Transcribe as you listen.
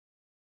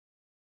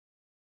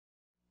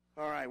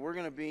All right, we're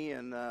going to be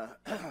in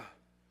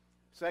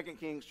 2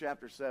 Kings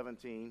chapter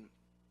 17,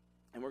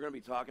 and we're going to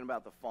be talking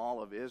about the fall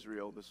of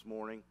Israel this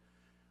morning.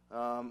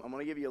 I'm going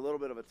to give you a little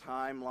bit of a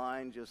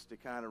timeline just to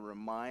kind of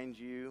remind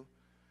you.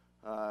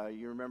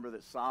 You remember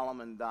that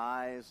Solomon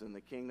dies and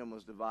the kingdom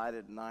was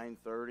divided in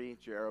 930.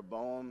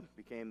 Jeroboam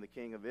became the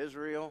king of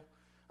Israel.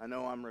 I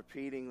know I'm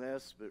repeating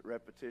this, but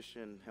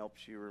repetition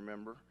helps you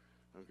remember,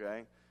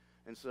 okay?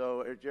 And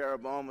so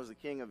Jeroboam was the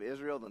king of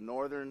Israel, the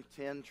northern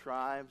 10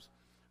 tribes.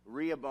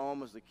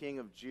 Rehoboam was the king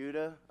of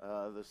Judah,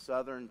 the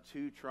southern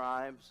 2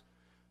 tribes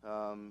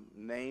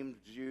named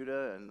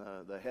Judah, and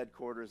the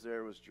headquarters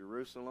there was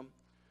Jerusalem.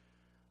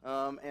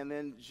 And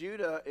then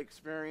Judah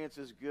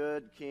experiences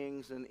good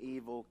kings and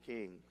evil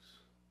kings,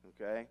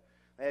 okay?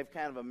 They have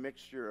kind of a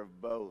mixture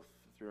of both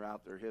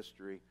throughout their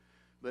history.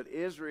 But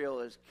Israel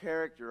is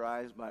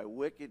characterized by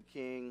wicked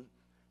king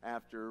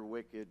after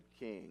wicked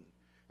king.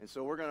 And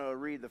so we're going to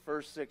read the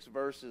first 6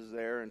 verses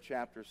there in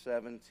chapter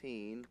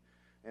 17,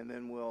 and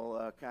then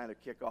we'll kind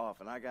of kick off.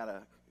 And I got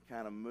to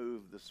kind of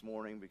move this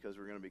morning because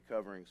we're going to be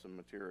covering some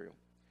material.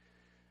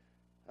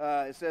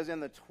 It says, in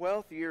the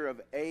 12th year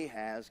of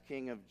Ahaz,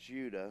 king of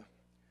Judah,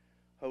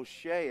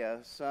 Hoshea,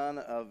 son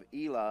of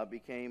Elah,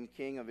 became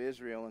king of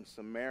Israel in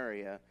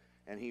Samaria,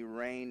 and he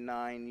reigned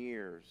 9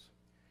 years.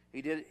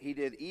 He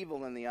did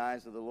evil in the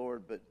eyes of the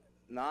Lord, but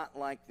not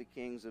like the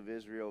kings of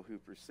Israel who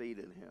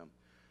preceded him.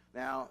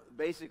 Now,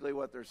 basically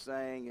what they're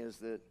saying is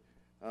that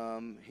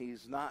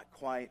he's not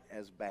quite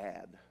as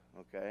bad,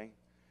 okay?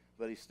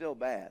 But he's still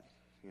bad,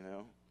 you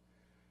know.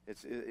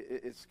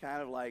 It's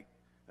kind of like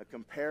a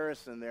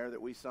comparison there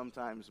that we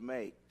sometimes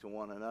make to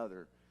one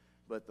another.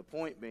 But the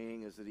point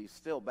being is that he's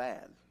still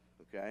bad,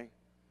 okay?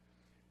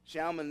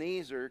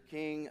 Shalmaneser,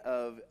 king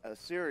of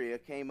Assyria,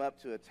 came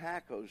up to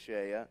attack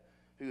Hoshea,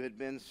 who had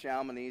been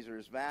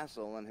Shalmaneser's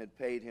vassal and had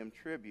paid him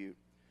tribute.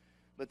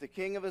 But the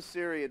king of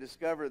Assyria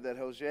discovered that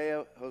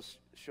Hoshea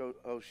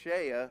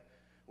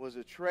was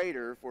a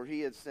traitor, for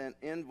he had sent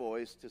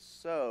envoys to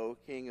So,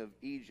 king of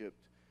Egypt,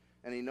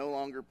 and he no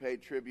longer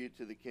paid tribute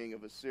to the king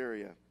of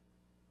Assyria,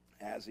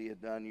 as he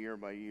had done year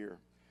by year.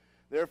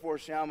 Therefore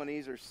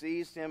Shalmaneser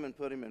seized him and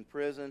put him in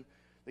prison.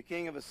 The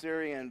king of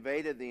Assyria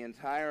invaded the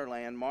entire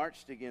land,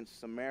 marched against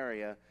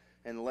Samaria,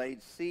 and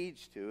laid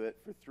siege to it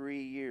for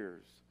 3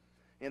 years.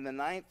 In the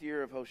 9th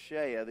year of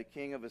Hoshea, the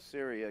king of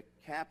Assyria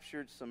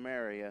captured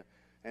Samaria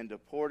and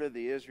deported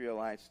the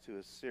Israelites to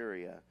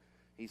Assyria.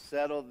 He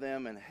settled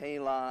them in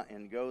Halah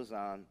and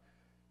Gozan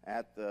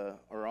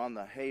on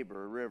the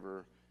Habor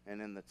River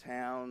and in the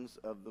towns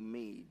of the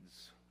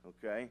Medes.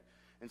 Okay?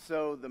 And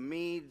so the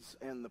Medes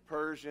and the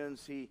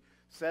Persians, he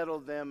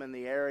settled them in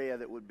the area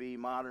that would be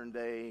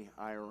modern-day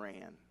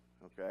Iran.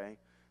 Okay?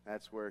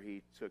 That's where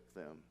he took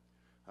them.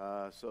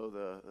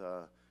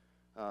 So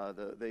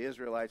the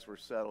Israelites were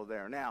settled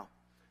there. Now,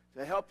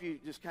 to help you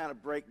just kind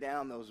of break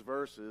down those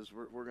verses,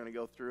 we're going to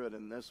go through it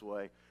in this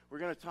way. We're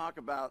going to talk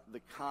about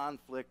the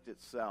conflict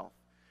itself.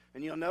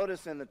 And you'll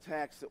notice in the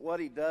text that what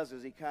he does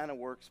is he kind of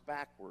works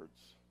backwards.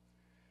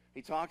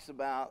 He talks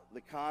about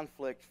the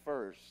conflict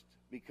first.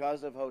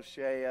 Because of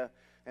Hoshea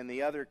and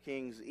the other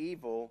king's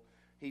evil,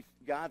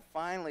 God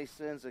finally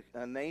sends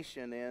a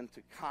nation in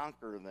to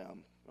conquer them,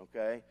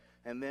 okay?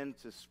 And then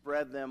to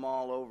spread them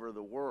all over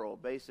the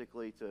world,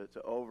 basically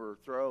to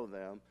overthrow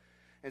them.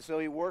 And so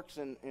he works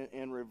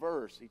in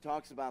reverse. He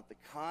talks about the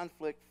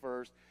conflict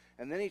first,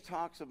 and then he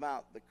talks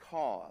about the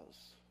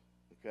cause,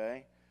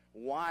 okay?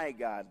 Why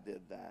God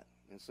did that.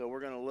 And so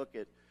we're going to look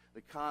at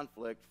the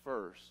conflict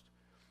first.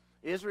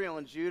 Israel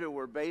and Judah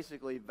were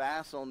basically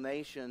vassal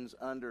nations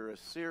under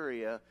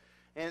Assyria.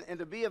 And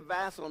to be a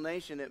vassal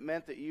nation, it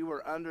meant that you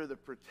were under the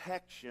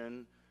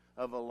protection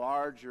of a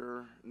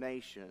larger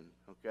nation,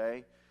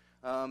 okay?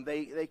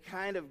 They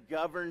kind of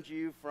governed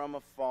you from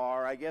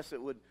afar. I guess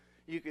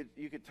you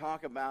could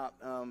talk about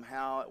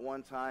how at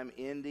one time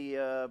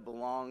India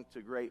belonged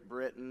to Great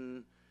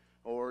Britain,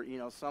 or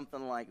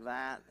something like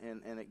that,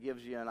 and it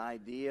gives you an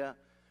idea.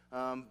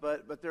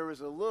 But there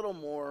was a little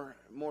more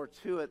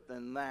to it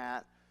than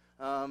that.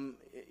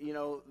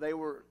 They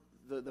were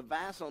the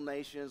vassal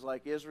nations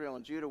like Israel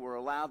and Judah were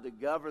allowed to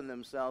govern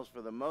themselves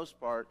for the most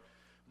part,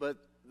 but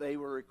they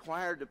were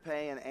required to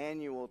pay an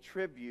annual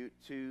tribute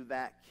to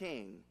that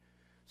king.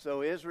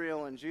 So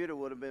Israel and Judah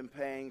would have been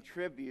paying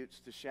tributes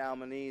to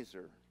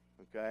Shalmaneser,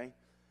 okay?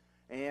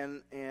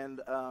 And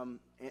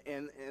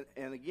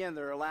again,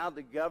 they're allowed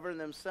to govern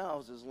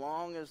themselves as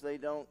long as they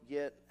don't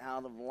get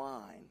out of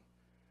line.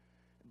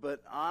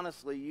 But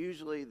honestly,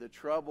 usually the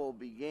trouble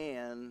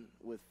began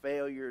with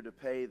failure to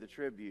pay the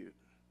tribute.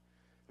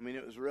 I mean,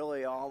 it was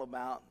really all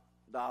about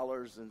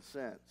dollars and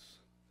cents.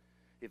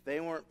 If they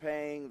weren't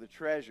paying the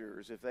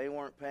treasurers, if they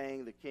weren't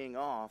paying the king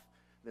off,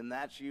 then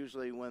that's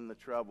usually when the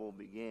trouble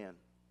began.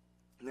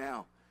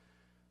 Now,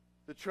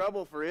 the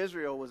trouble for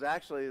Israel was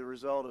actually the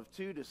result of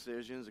 2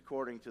 decisions,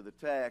 according to the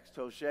text.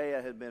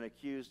 Hoshea had been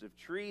accused of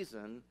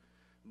treason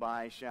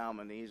by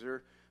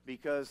Shalmaneser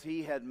because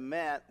he had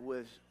met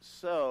with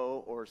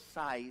So, or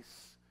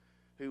Sais,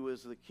 who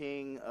was the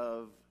king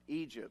of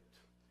Egypt.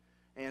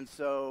 And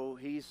so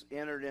he's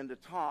entered into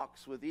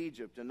talks with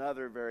Egypt,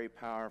 another very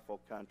powerful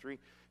country.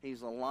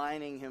 He's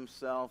aligning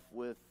himself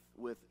with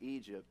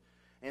Egypt.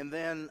 And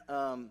then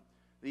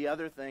the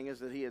other thing is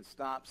that he had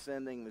stopped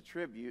sending the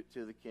tribute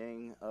to the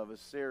king of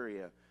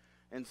Assyria.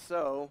 And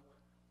so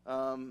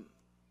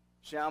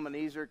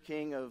Shalmaneser,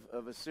 king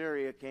of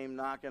Assyria, came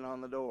knocking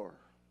on the door.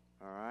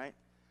 All right?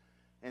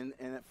 And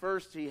at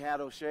first he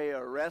had Hoshea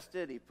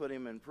arrested. He put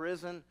him in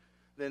prison.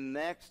 Then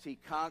next he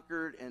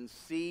conquered and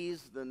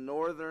seized the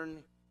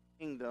northern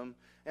kingdom.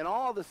 And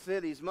all the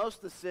cities, most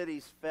of the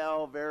cities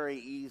fell very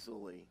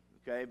easily,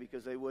 okay,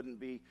 because they wouldn't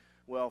be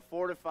well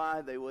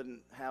fortified. They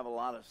wouldn't have a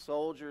lot of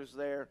soldiers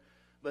there.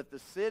 But the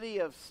city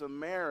of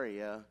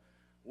Samaria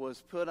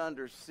was put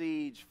under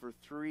siege for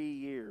 3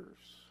 years.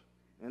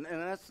 And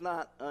that's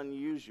not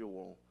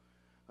unusual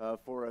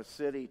for a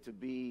city to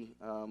be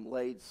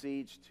laid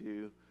siege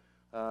to,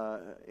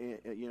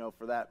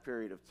 for that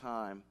period of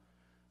time.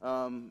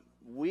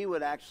 We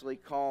would actually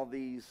call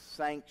these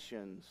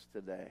sanctions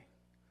today.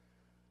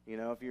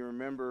 If you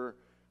remember,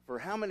 for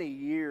how many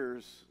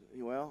years?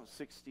 Well,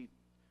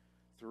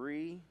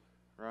 63,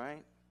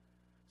 right?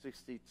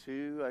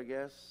 62, I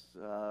guess.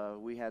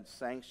 We had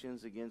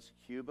sanctions against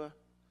Cuba.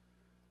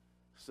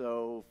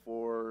 So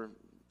for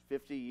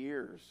 50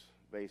 years,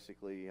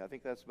 basically, I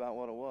think that's about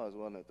what it was,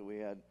 wasn't it? That we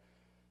had,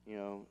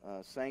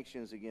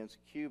 sanctions against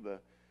Cuba.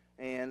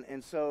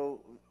 And so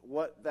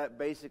what that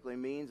basically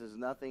means is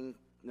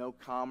no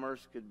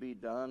commerce could be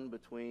done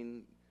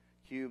between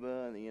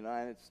Cuba and the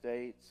United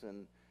States.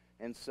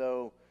 And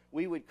so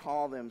we would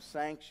call them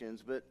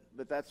sanctions, but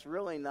that's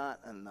really not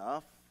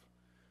enough,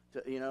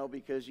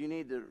 because you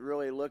need to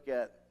really look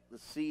at the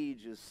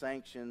siege as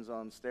sanctions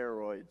on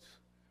steroids,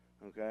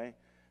 okay?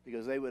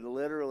 Because they would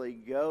literally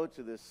go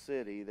to this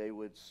city, they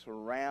would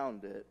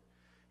surround it,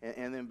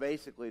 and then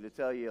basically, to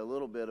tell you a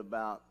little bit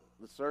about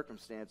the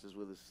circumstances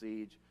with the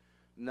siege,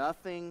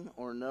 nothing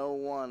or no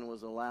one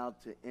was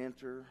allowed to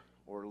enter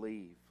or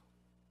leave.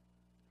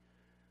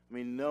 I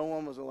mean, no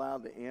one was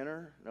allowed to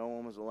enter, no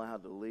one was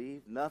allowed to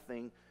leave,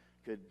 nothing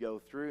could go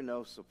through,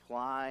 no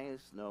supplies,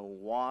 no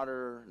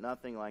water,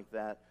 nothing like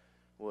that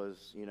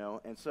was,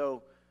 and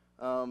so,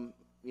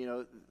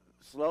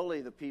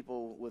 slowly the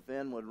people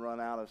within would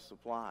run out of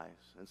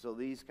supplies, and so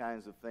these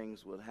kinds of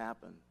things would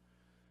happen.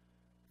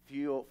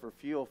 For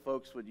fuel,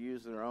 folks would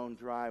use their own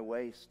dry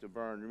waste to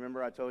burn.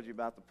 Remember I told you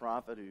about the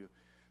prophet who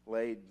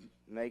laid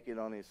naked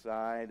on his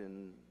side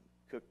and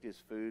cooked his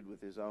food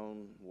with his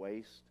own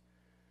waste?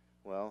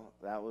 Well,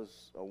 that was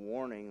a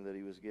warning that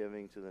he was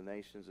giving to the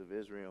nations of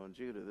Israel and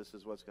Judah. This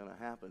is what's going to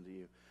happen to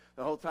you.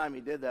 The whole time he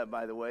did that,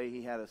 by the way,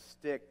 he had a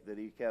stick that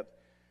he kept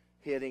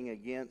hitting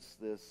against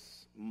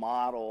this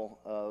model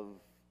of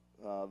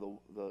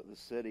the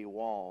city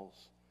walls.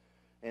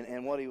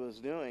 And what he was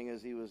doing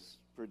is he was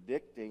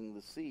predicting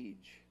the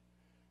siege.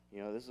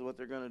 This is what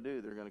they're going to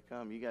do. They're going to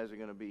come. You guys are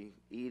going to be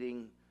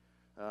eating,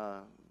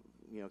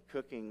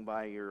 cooking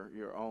by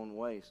your own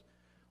waste.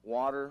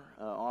 Water,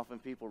 often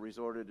people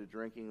resorted to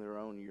drinking their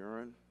own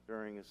urine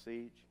during a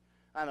siege.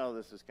 I know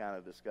this is kind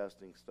of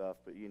disgusting stuff,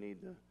 but you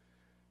need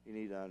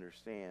to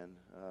understand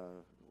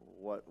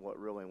what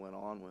really went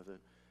on with it.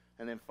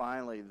 And then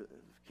finally,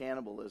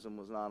 cannibalism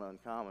was not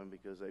uncommon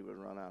because they would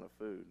run out of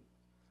food.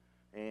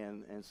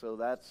 And so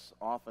that's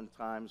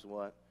oftentimes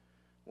what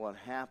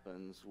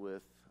happens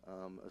with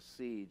a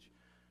siege.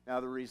 Now,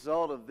 the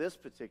result of this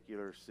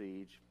particular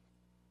siege,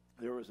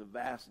 there was a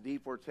vast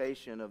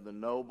deportation of the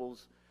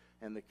nobles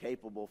and the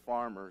capable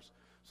farmers.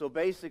 So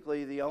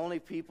basically, the only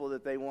people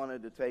that they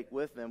wanted to take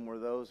with them were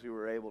those who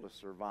were able to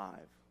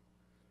survive.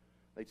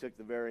 They took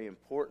the very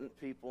important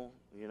people,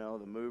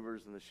 the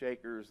movers and the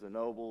shakers, the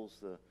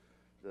nobles,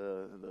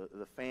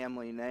 the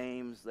family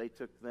names. They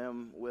took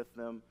them with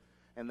them.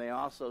 And they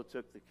also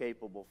took the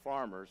capable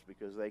farmers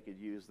because they could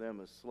use them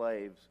as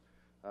slaves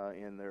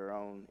in their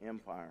own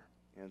empire.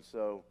 And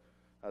so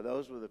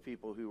those were the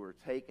people who were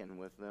taken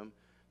with them.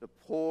 The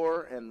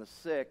poor and the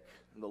sick,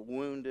 the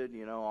wounded,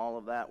 all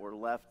of that were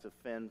left to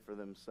fend for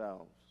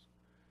themselves.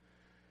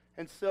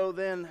 And so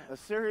then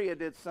Assyria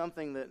did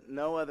something that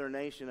no other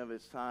nation of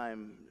its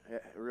time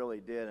really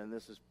did, and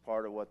this is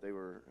part of what they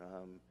were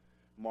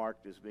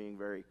marked as being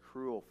very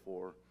cruel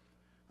for.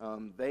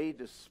 They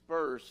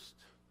dispersed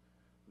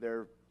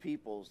their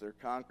peoples, their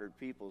conquered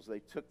peoples. They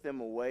took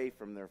them away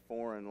from their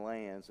foreign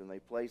lands and they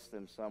placed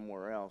them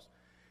somewhere else,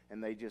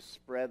 and they just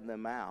spread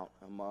them out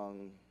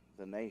among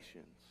the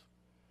nations.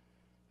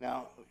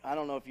 Now, I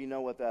don't know if you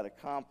know what that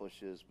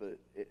accomplishes, but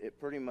it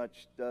pretty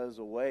much does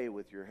away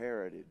with your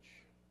heritage,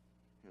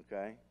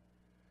 okay?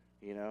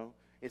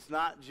 It's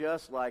not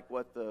just like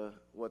what the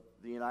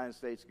United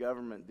States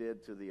government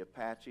did to the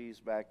Apaches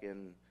back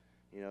in,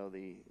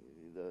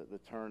 the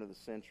turn of the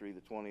century,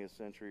 the 20th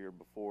century or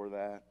before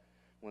that,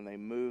 when they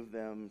moved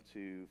them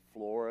to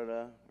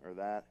Florida or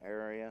that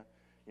area,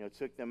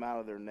 took them out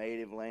of their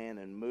native land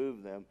and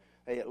moved them.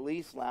 They at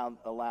least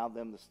allowed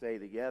them to stay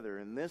together.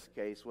 In this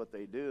case, what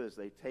they do is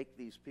they take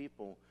these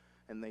people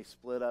and they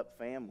split up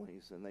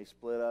families, and they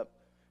split up,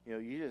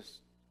 you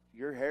just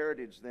your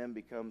heritage then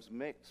becomes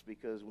mixed,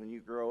 because when you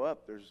grow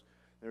up,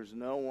 there's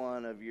no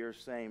one of your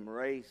same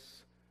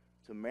race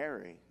to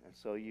marry. And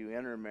so you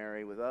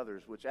intermarry with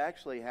others, which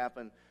actually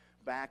happened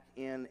back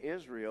in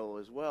Israel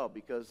as well,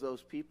 because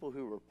those people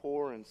who were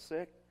poor and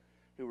sick,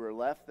 who were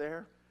left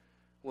there,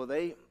 well,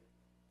 they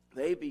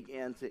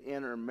began to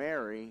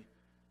intermarry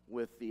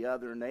with the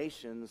other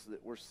nations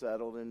that were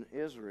settled in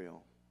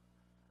Israel.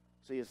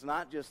 See, it's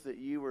not just that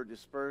you were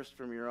dispersed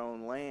from your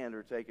own land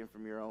or taken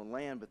from your own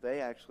land, but they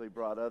actually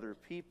brought other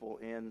people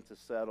in to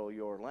settle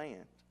your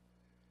land.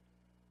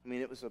 I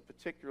mean, it was a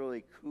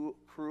particularly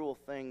cruel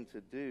thing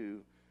to do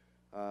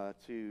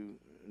to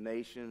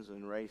nations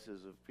and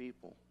races of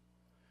people.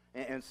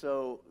 And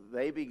so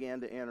they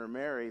began to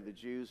intermarry. The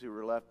Jews who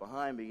were left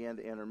behind began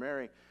to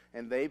intermarry,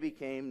 and they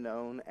became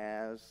known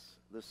as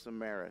the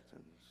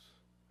Samaritans.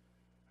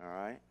 All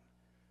right?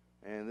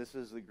 And this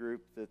is the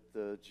group that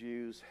the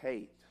Jews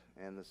hate,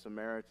 and the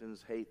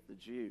Samaritans hate the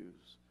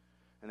Jews.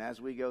 And as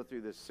we go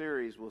through this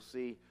series, we'll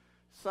see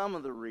some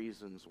of the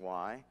reasons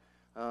why.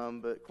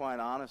 But quite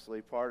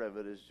honestly, part of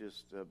it is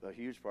just, a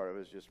huge part of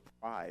it is just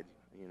pride,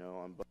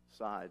 on both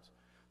sides.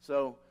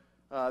 So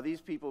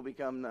these people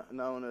become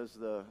known as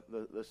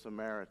the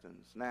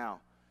Samaritans. Now,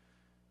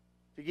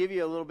 to give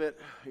you a little bit,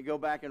 you go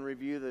back and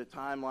review the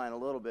timeline a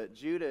little bit.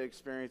 Judah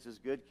experiences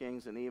good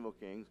kings and evil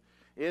kings.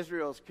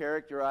 Israel is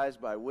characterized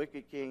by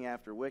wicked king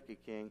after wicked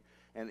king,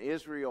 and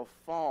Israel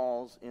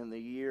falls in the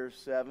year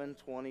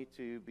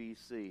 722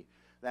 BC.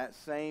 That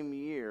same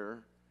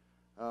year,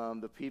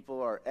 the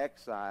people are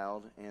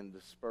exiled and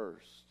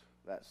dispersed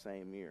that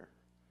same year.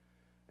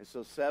 And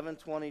so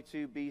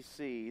 722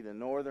 BC, the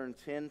northern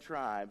 10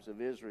 tribes of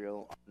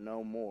Israel are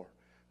no more.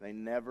 They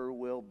never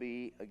will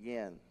be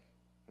again.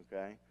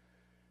 Okay?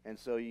 And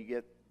so you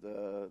get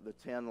the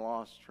 10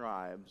 lost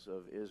tribes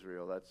of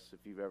Israel. That's, if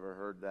you've ever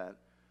heard that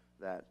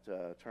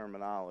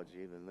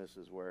terminology, then this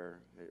is where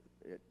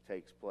it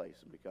takes place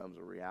and becomes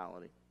a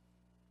reality.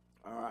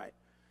 All right.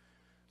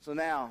 So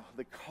now,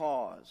 the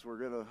cause. We're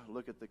going to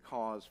look at the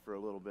cause for a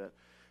little bit.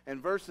 And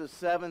verses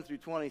 7 through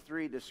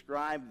 23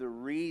 describe the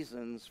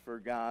reasons for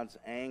God's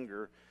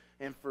anger.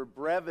 And for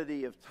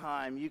brevity of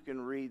time, you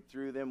can read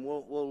through them.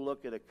 We'll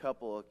look at a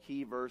couple of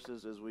key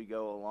verses as we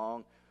go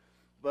along.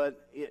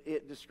 But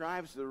it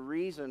describes the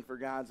reason for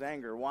God's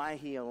anger, why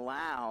he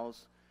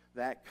allows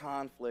that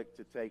conflict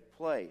to take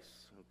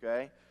place.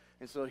 Okay?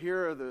 And so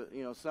here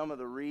are some of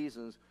the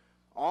reasons.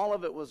 All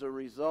of it was a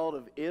result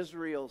of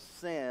Israel's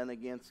sin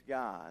against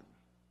God.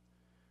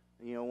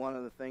 One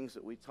of the things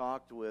that we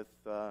talked with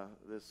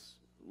this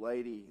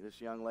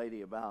young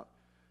lady about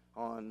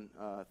on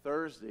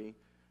Thursday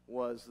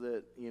was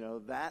that,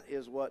 that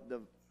is what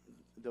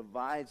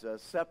divides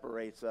us,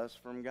 separates us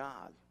from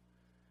God.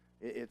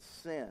 It's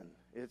sin.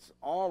 It's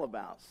all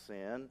about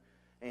sin.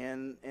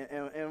 And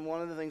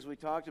one of the things we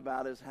talked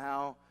about is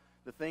how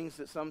the things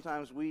that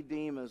sometimes we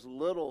deem as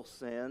little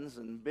sins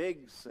and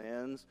big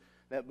sins,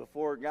 that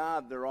before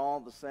God they're all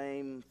the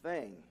same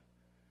thing.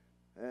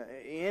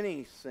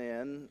 Any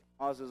sin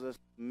causes us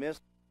to miss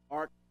the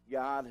mark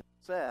God has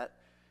set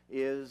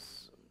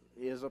is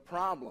a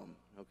problem,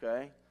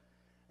 okay?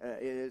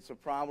 It's a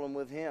problem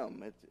with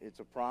him. It's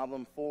a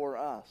problem for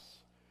us.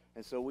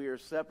 And so we are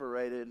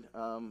separated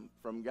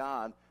from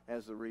God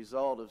as a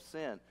result of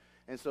sin.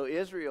 And so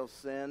Israel's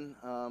sin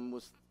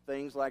was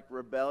things like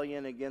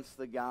rebellion against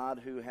the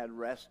God who had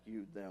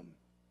rescued them.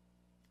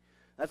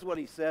 That's what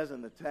he says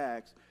in the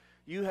text.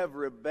 You have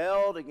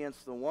rebelled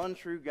against the one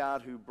true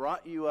God who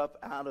brought you up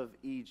out of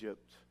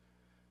Egypt.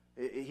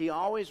 He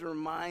always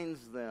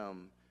reminds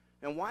them.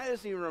 And why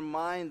does he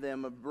remind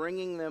them of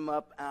bringing them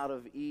up out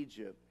of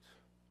Egypt?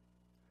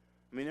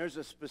 I mean, there's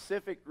a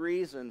specific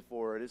reason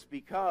for it. It's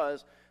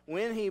because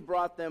when he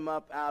brought them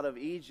up out of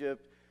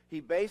Egypt,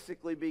 he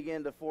basically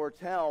began to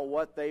foretell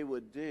what they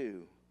would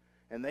do.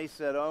 And they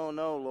said, "Oh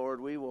no,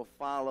 Lord, we will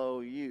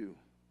follow you.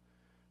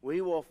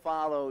 We will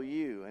follow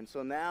you." And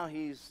so now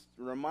he's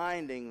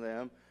reminding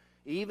them,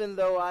 even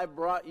though I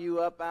brought you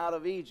up out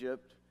of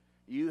Egypt,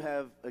 you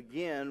have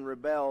again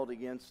rebelled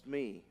against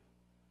me.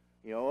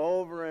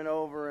 Over and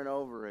over and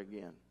over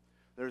again.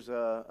 There's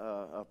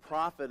a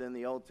prophet in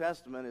the Old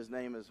Testament. His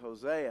name is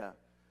Hosea.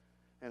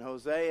 And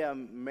Hosea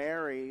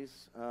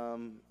marries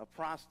a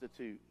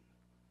prostitute.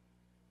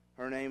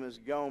 Her name is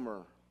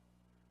Gomer.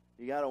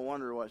 You got to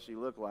wonder what she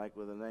looked like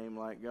with a name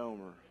like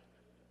Gomer.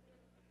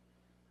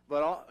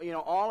 But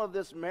all of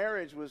this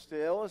marriage was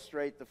to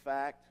illustrate the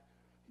fact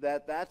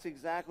that that's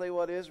exactly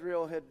what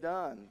Israel had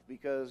done,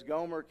 because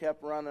Gomer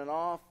kept running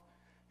off,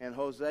 and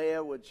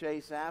Hosea would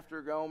chase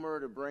after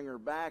Gomer to bring her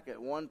back. At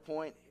one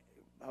point,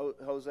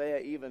 Hosea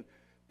even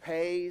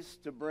pays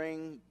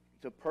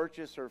to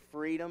purchase her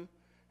freedom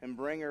and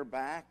bring her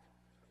back.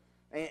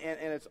 And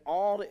it's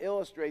all to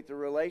illustrate the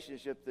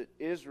relationship that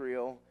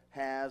Israel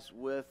has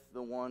with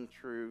the one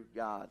true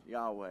God,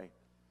 Yahweh.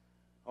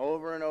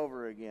 Over and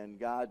over again,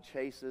 God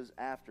chases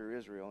after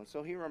Israel. And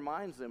so he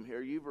reminds them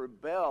here, you've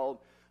rebelled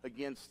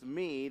against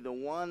me, the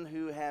one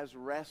who has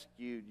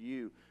rescued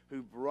you,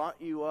 who brought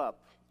you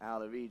up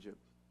out of Egypt.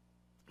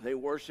 They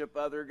worship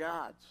other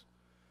gods.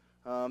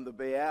 the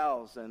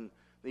Baals and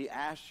the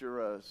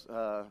Asherahs.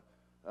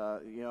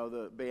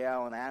 The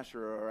Baal and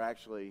Asherah are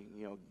actually,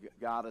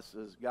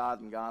 goddesses,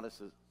 God and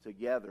goddesses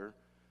together,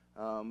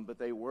 but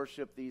they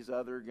worship these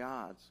other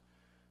gods.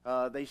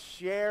 They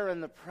share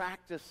in the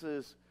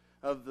practices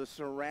of the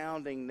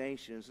surrounding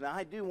nations. Now,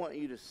 I do want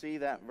you to see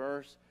that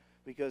verse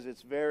because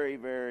it's very,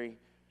 very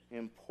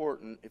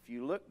important. If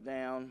you look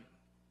down,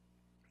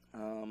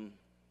 let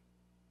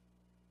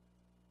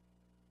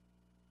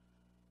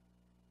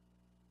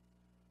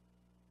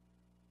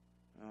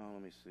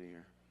me see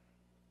here.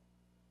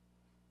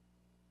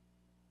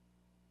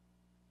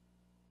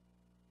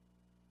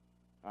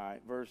 All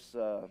right, verse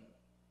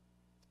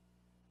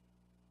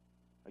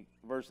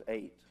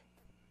 8.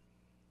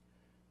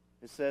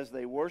 It says,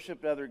 they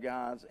worshipped other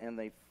gods, and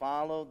they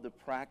followed the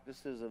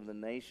practices of the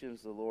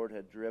nations the Lord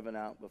had driven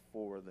out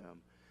before them,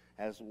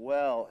 as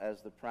well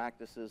as the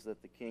practices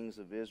that the kings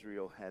of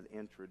Israel had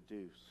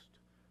introduced.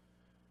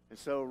 And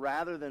so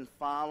rather than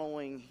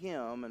following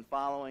him and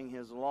following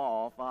his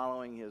law,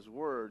 following his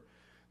word,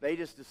 they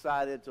just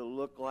decided to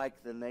look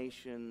like the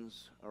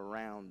nations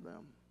around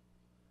them.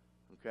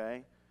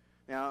 Okay?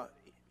 Now,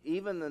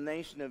 even the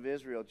nation of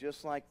Israel,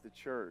 just like the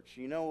church,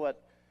 you know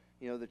what?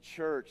 The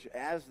church,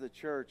 as the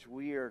church,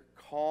 we are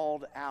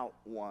called out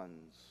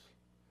ones.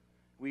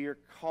 We are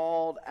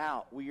called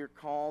out. We are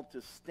called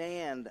to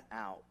stand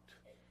out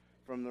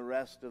from the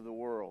rest of the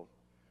world.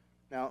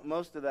 Now,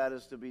 most of that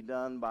is to be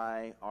done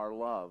by our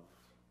love,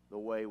 the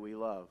way we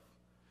love.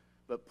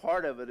 But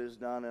part of it is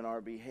done in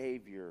our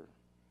behavior,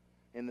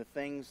 in the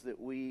things that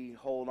we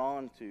hold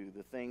on to,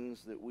 the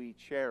things that we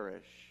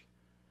cherish.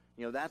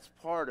 That's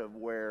part of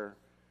where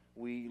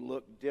we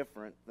look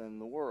different than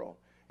the world.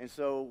 And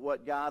so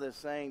what God is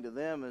saying to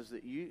them is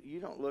that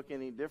you don't look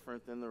any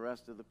different than the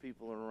rest of the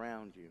people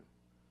around you.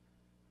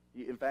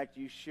 In fact,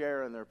 you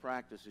share in their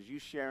practices. You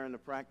share in the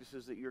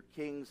practices that your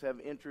kings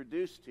have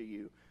introduced to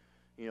you.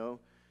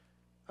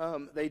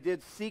 They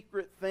did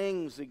secret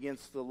things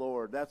against the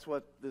Lord. That's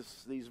what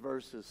these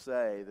verses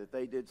say, that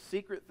they did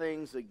secret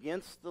things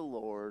against the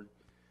Lord.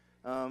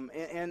 And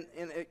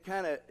it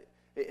kind of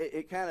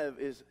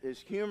is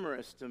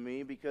humorous to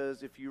me,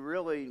 because if you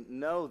really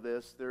know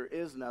this, there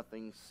is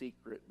nothing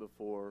secret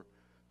before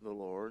the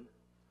Lord.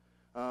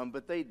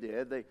 But they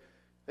did.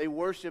 They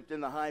worshipped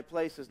in the high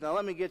places. Now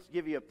let me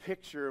give you a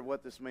picture of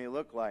what this may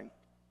look like.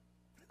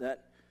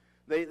 That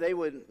they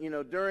would,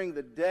 during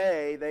the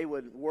day, they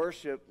would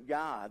worship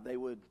God. They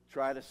would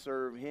try to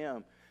serve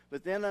him.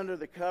 But then under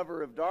the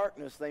cover of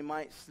darkness, they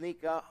might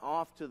sneak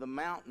off to the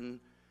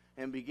mountain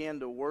and begin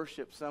to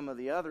worship some of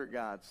the other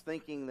gods,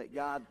 thinking that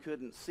God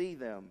couldn't see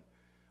them,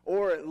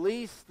 or at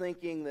least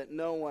thinking that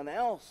no one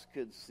else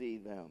could see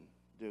them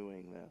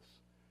doing this.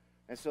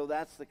 And so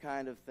that's the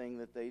kind of thing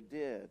that they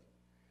did.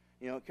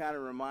 It kind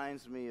of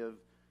reminds me of,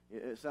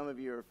 some of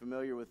you are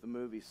familiar with the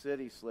movie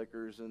City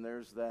Slickers, and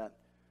there's that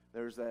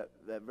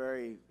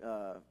very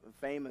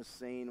famous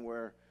scene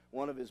where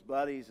one of his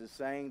buddies is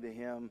saying to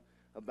him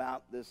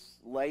about this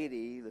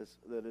lady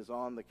that is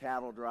on the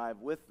cattle drive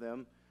with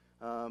them,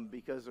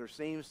 because there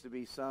seems to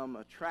be some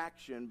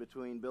attraction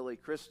between Billy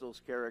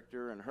Crystal's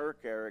character and her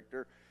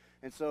character.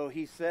 And so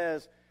he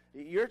says,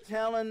 you're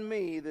telling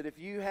me that if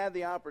you had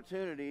the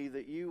opportunity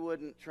that you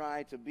wouldn't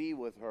try to be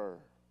with her?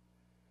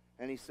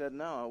 And he said,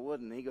 no, I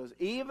wouldn't. He goes,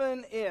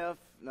 even if,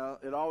 no,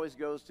 it always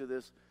goes to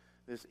this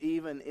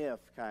even if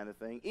kind of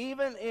thing.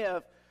 Even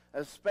if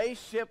a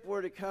spaceship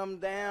were to come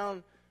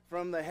down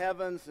from the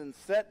heavens and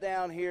set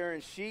down here,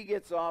 and she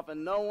gets off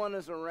and no one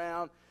is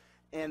around,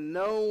 and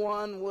no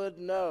one would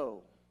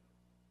know.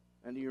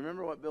 And do you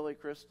remember what Billy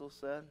Crystal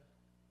said?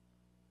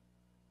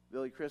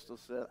 Billy Crystal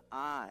said,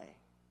 I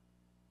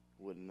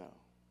would know.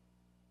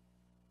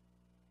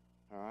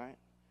 All right?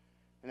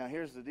 And now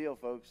here's the deal,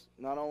 folks.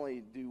 Not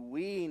only do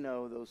we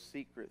know those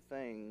secret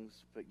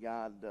things, but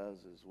God does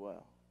as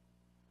well.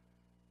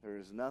 There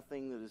is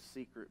nothing that is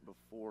secret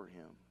before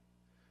him.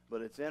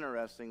 But it's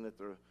interesting that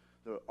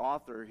the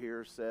author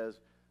here says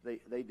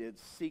they did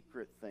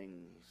secret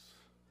things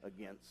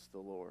against the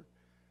Lord,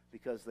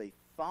 because they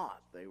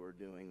thought they were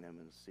doing them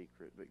in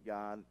secret. But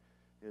God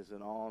is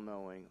an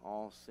all-knowing,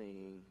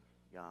 all-seeing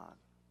God.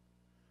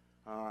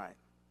 All right.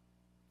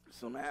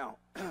 So now,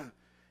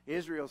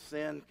 Israel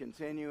sinned,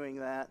 continuing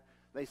that.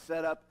 They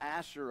set up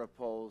Asherah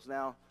poles.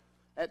 Now,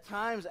 at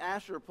times,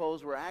 Asherah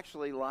poles were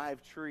actually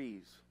live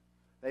trees.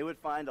 They would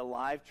find a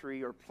live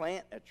tree or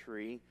plant a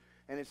tree,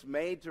 and it's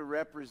made to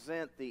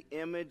represent the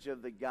image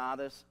of the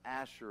goddess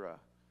Asherah.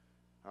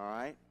 All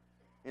right?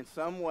 In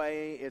some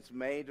way, it's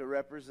made to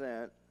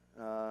represent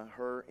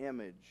her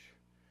image.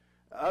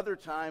 Other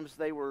times,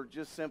 they were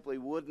just simply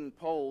wooden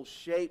poles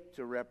shaped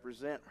to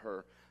represent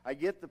her. I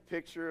get the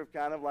picture of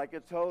kind of like a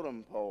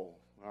totem pole,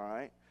 all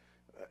right?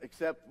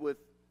 Except with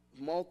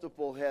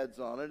multiple heads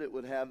on it. It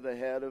would have the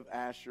head of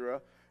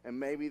Asherah and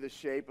maybe the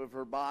shape of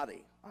her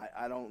body.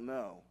 I don't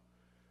know.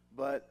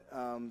 But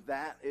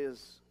that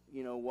is,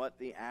 what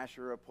the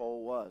Asherah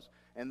pole was.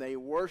 And they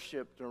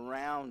worshipped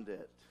around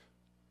it.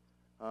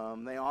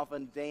 They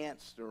often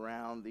danced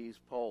around these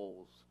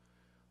poles.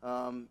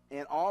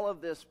 And all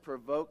of this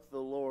provoked the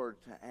Lord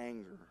to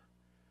anger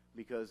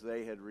because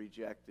they had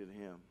rejected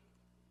him.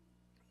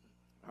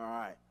 All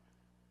right.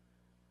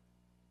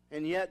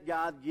 And yet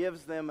God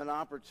gives them an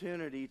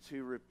opportunity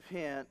to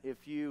repent.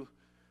 If you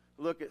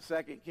look at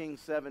 2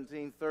 Kings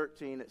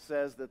 17:13, it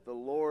says that the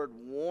Lord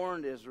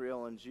warned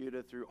Israel and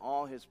Judah through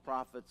all his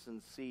prophets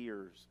and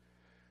seers.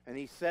 And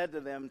he said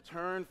to them,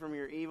 "Turn from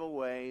your evil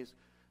ways,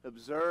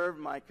 observe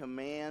my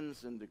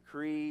commands and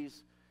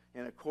decrees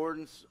in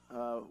accordance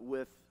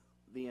with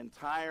the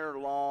entire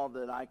law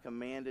that I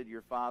commanded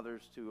your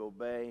fathers to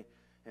obey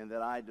and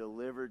that I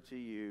delivered to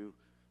you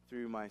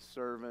through my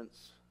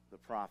servants, the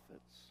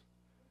prophets."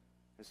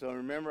 And so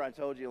remember, I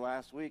told you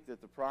last week that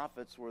the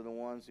prophets were the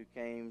ones who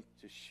came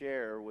to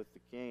share with the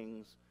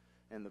kings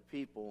and the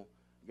people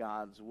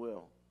God's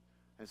will.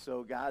 And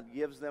so God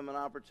gives them an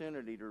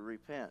opportunity to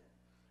repent,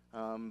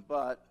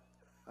 but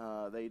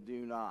they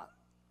do not.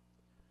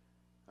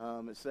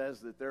 It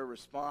says that their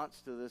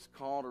response to this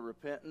call to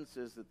repentance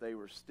is that they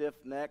were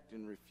stiff-necked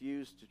and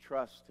refused to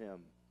trust him.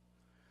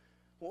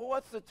 Well,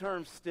 what's the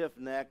term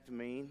stiff-necked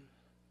mean?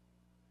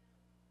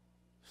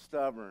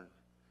 Stubborn.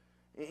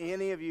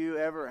 Any of you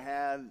ever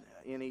had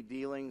any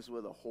dealings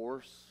with a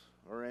horse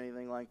or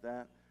anything like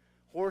that?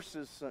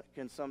 Horses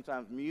can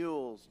sometimes,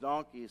 mules,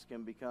 donkeys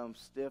can become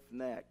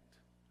stiff-necked.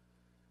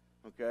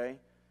 Okay?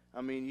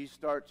 I mean, you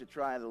start to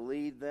try to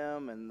lead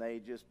them and they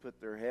just put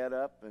their head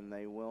up and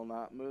they will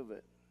not move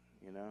it,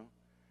 you know?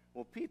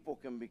 Well, people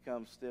can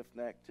become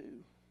stiff-necked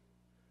too.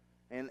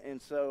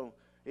 And so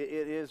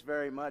it is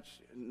very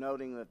much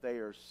noting that they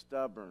are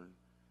stubborn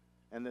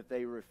and that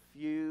they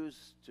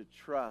refuse to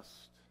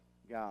trust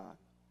God.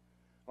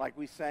 Like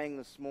we sang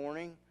this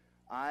morning,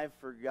 I've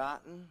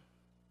forgotten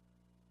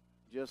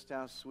just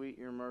how sweet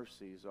your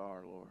mercies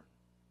are, Lord.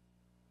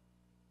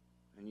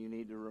 And you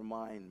need to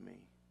remind me.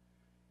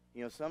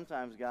 You know,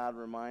 sometimes God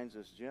reminds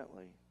us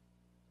gently.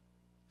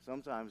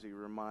 Sometimes he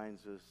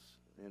reminds us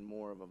in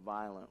more of a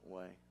violent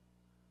way,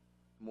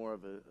 more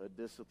of a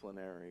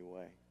disciplinary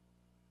way.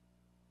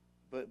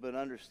 But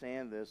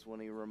understand this, when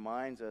he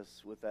reminds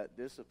us with that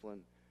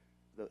discipline,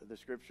 the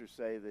scriptures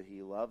say that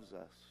he loves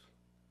us.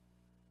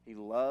 He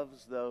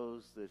loves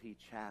those that he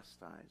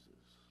chastises.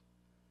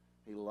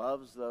 He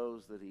loves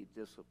those that he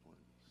disciplines.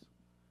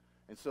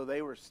 And so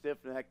they were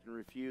stiff-necked and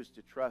refused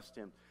to trust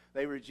him.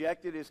 They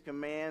rejected his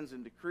commands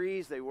and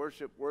decrees. They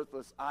worshiped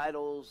worthless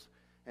idols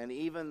and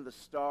even the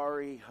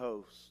starry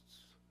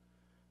hosts.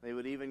 They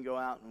would even go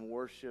out and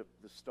worship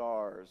the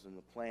stars and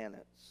the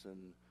planets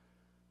and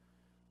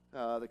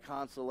the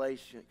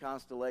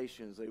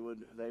constellations.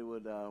 They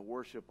would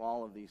worship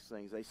all of these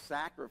things. They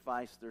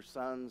sacrificed their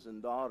sons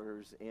and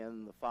daughters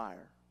in the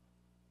fire.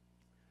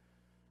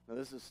 Now,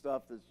 this is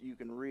stuff that you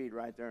can read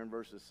right there in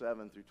verses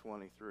 7 through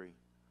 23.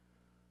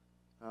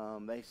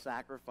 They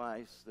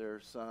sacrificed their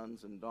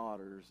sons and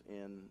daughters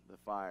in the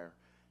fire.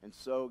 And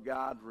so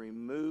God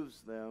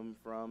removes them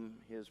from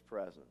his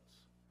presence.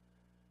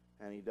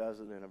 And he does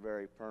it in a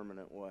very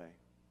permanent way,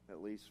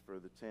 at least for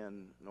the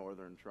 10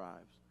 northern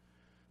tribes.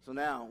 So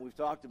now we've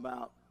talked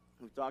about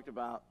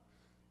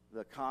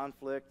the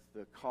conflict,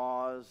 the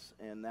cause,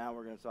 and now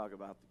we're going to talk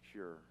about the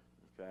cure,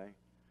 okay?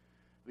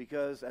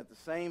 Because at the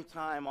same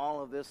time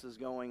all of this is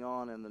going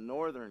on in the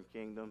northern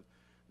kingdom,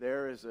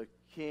 there is a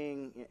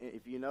king.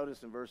 If you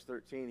notice in verse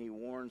 13, he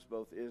warns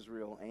both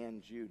Israel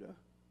and Judah,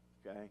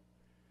 okay?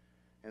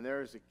 And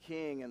there is a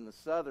king in the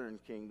southern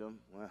kingdom.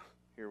 Well,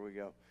 here we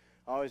go.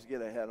 I always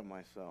get ahead of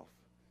myself.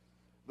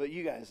 But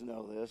you guys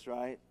know this,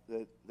 right?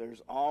 That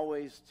there's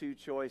always two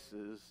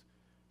choices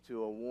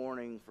to a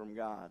warning from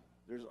God.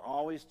 There's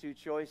always two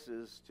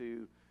choices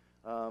to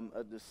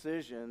a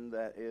decision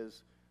that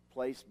is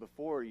placed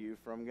before you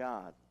from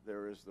God.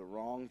 There is the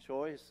wrong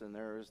choice and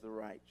there is the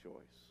right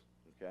choice,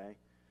 okay?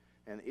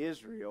 And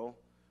Israel,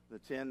 the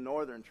 10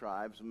 northern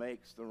tribes,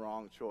 makes the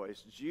wrong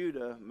choice.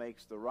 Judah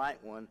makes the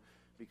right one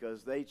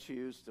because they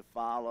choose to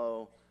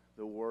follow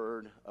the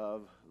word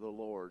of the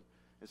Lord.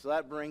 And so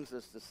that brings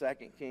us to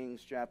 2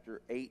 Kings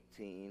chapter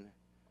 18,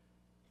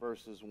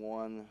 verses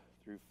 1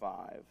 through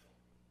 5.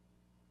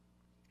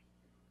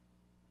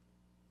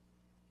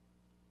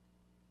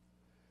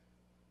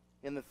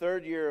 In the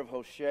 3rd year of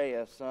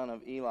Hoshea, son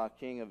of Elah,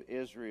 king of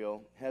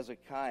Israel,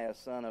 Hezekiah,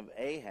 son of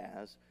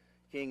Ahaz,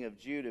 king of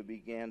Judah,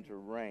 began to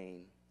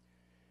reign.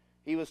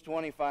 He was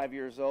 25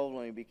 years old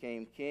when he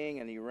became king,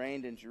 and he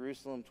reigned in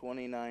Jerusalem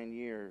 29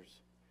 years.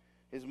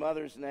 His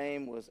mother's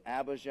name was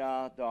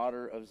Abijah,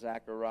 daughter of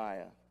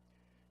Zechariah.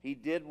 He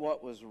did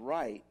what was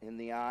right in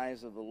the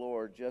eyes of the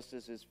Lord, just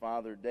as his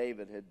father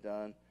David had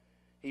done.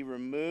 He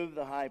removed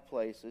the high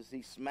places.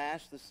 He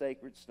smashed the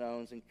sacred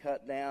stones and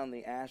cut down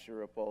the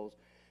Asherah poles.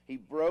 He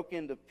broke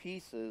into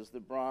pieces the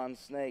bronze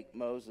snake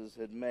Moses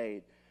had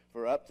made.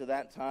 For up to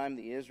that time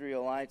the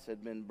Israelites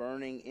had been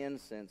burning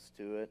incense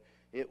to it.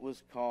 It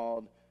was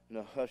called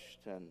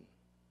Nehushtan.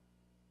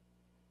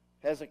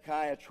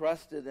 Hezekiah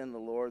trusted in the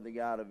Lord, the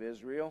God of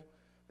Israel.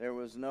 There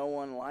was no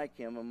one like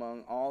him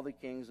among all the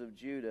kings of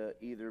Judah,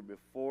 either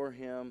before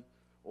him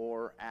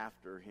or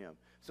after him.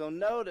 So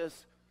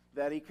notice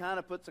that he kind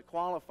of puts a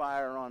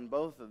qualifier on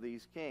both of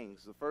these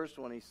kings. The first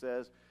one, he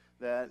says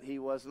that he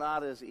was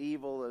not as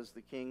evil as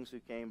the kings who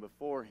came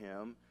before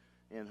him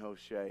in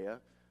Hosea,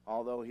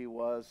 although he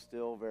was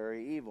still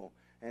very evil.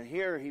 And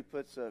here he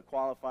puts a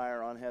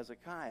qualifier on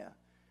Hezekiah.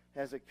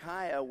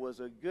 Hezekiah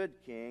was a good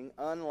king,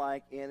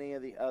 unlike any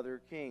of the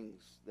other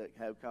kings that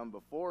have come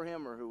before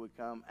him or who would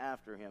come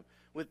after him,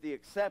 with the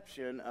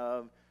exception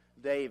of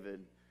David.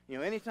 You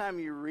know, anytime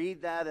you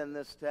read that in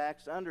this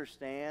text,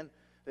 understand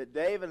that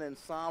David and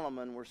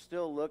Solomon were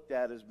still looked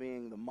at as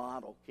being the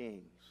model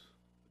kings,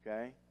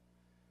 okay?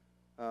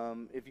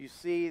 If you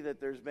see that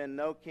there's been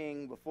no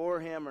king before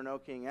him or no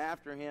king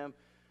after him,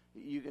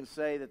 you can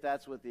say that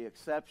that's with the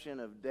exception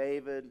of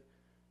David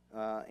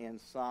and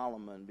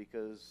Solomon,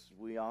 because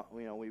we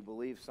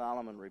believe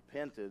Solomon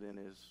repented in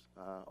his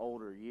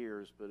older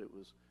years, but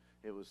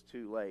it was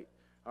too late.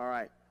 All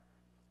right.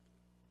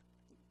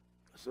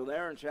 So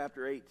there in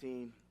chapter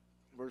 18,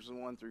 verses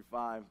 1 through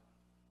 5,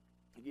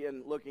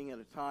 again, looking at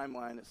a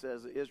timeline, it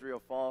says that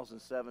Israel falls in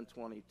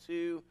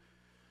 722.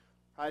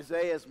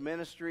 Isaiah's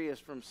ministry is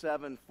from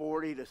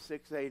 740 to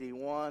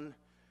 681.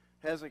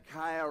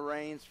 Hezekiah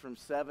reigns from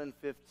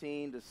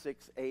 715 to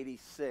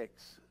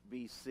 686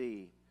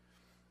 BC.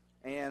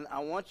 And I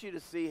want you to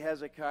see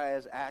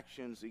Hezekiah's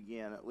actions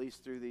again, at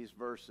least through these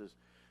verses.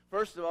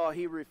 First of all,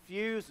 he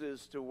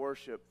refuses to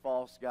worship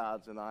false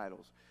gods and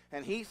idols.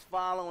 And he's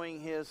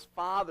following his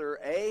father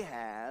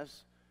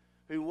Ahaz,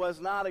 who was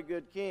not a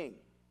good king,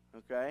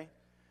 okay?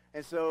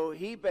 And so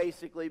he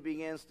basically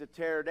begins to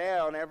tear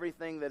down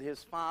everything that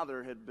his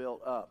father had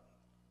built up.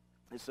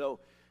 And so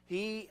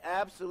he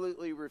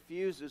absolutely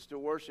refuses to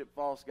worship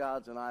false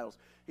gods and idols.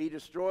 He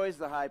destroys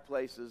the high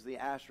places, the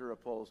Asherah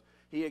poles.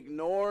 He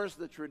ignores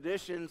the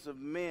traditions of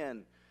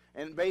men.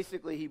 And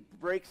basically he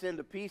breaks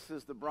into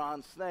pieces the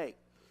bronze snake.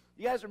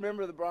 You guys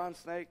remember the bronze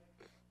snake?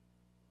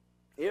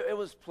 It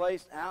was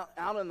placed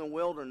out in the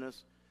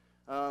wilderness.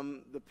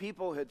 The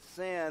people had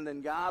sinned,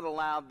 and God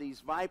allowed these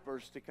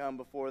vipers to come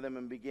before them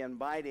and begin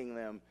biting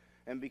them.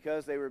 And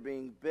because they were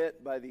being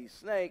bit by these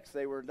snakes,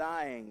 they were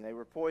dying. They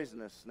were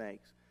poisonous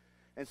snakes.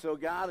 And so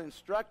God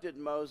instructed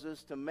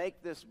Moses to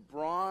make this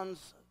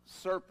bronze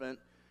serpent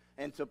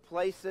and to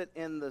place it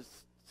in the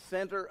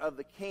center of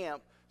the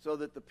camp so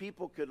that the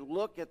people could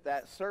look at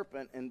that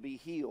serpent and be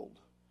healed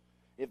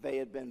if they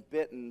had been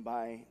bitten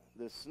by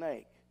this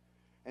snake.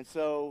 And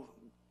so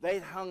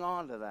they'd hung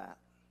on to that.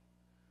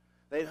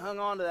 They'd hung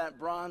on to that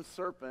bronze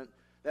serpent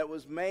that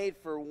was made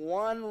for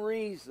one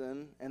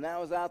reason, and that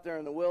was out there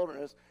in the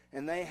wilderness,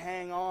 and they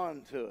hang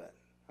on to it,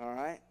 all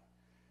right?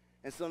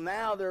 And so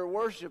now they're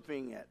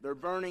worshiping it. They're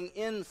burning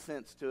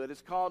incense to it.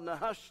 It's called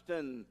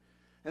Nehushtan,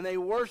 and they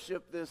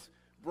worship this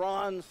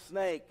bronze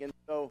snake, and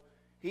so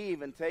he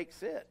even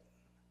takes it.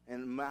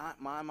 And my.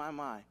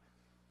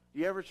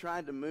 You ever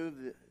tried to move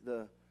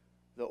the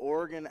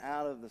organ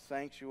out of the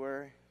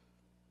sanctuary?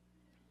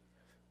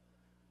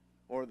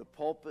 Or the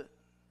pulpit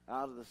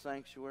out of the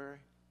sanctuary?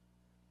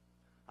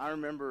 I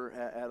remember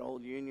at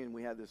Old Union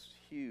we had this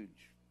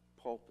huge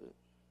pulpit.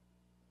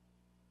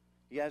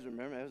 You guys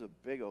remember? It was a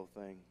big old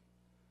thing.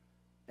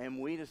 And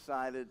we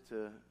decided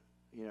to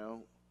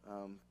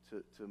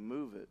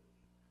move it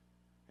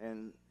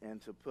and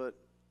to put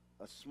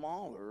a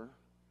smaller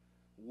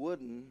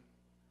wooden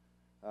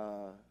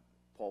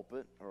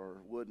pulpit or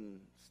wooden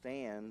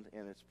stand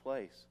in its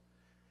place.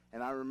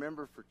 And I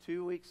remember for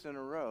 2 weeks in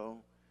a row,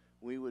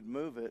 we would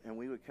move it, and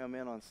we would come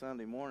in on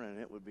Sunday morning, and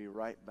it would be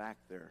right back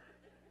there.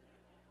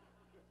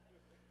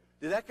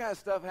 Did that kind of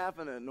stuff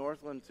happen at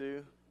Northland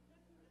too?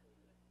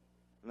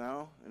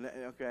 No?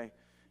 Okay.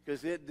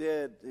 Because it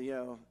did,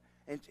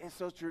 And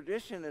so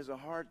tradition is a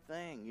hard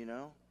thing,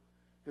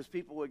 because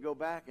people would go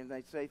back and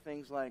they'd say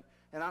things like,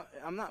 and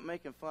I'm not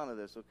making fun of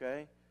this,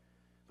 okay?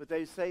 But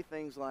they'd say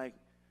things like,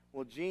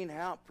 well, Gene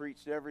Houtt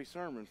preached every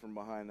sermon from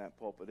behind that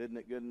pulpit. Isn't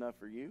it good enough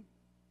for you?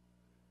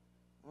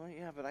 Well,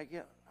 yeah, but I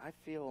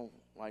feel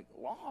like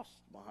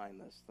lost behind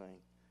this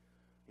thing,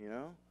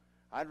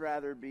 I'd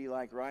rather be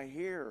like right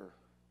here.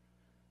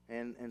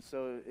 And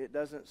so it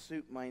doesn't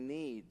suit my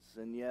needs.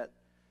 And yet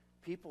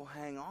people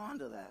hang on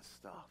to that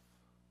stuff,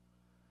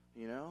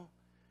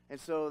 And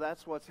so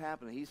that's what's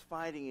happening. He's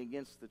fighting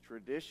against the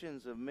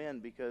traditions of men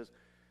because,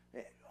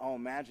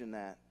 imagine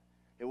that.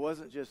 It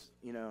wasn't just,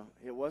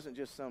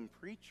 some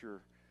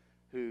preacher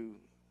who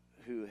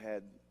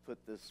had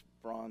put this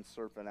bronze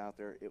serpent out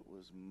there. It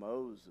was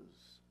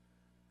Moses.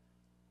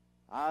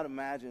 I'd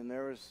imagine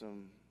there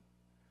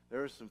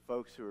were some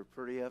folks who were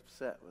pretty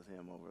upset with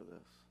him over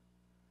this.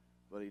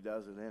 But he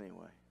does it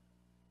anyway.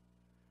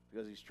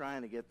 Because he's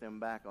trying to get them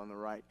back on the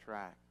right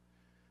track.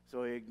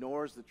 So he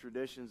ignores the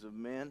traditions of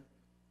men.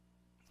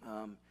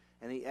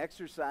 And he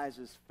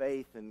exercises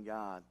faith in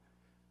God.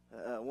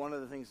 One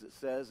of the things it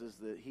says is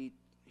that he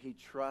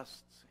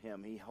trusts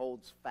him. He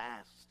holds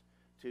fast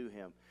to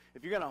him.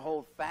 If you're going to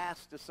hold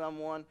fast to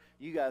someone,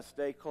 you got to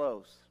stay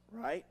close,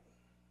 right?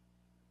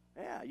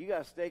 Yeah, you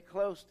got to stay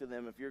close to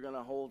them if you're going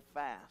to hold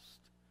fast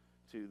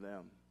to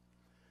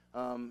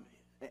them.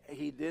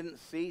 He didn't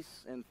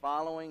cease in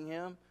following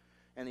him.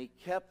 and he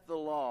kept the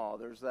law.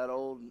 There's that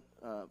old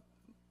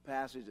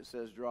passage that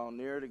says, draw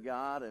near to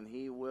God, and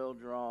he will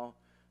draw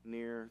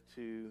near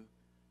to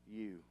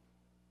you.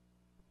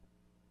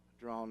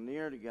 Draw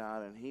near to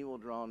God, and he will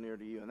draw near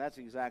to you. And that's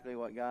exactly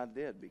what God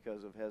did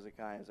because of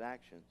Hezekiah's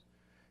actions.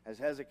 As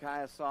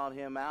Hezekiah sought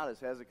him out, as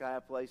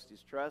Hezekiah placed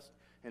his trust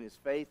and his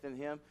faith in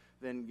him,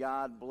 then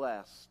God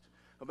blessed.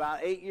 About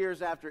 8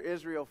 years after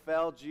Israel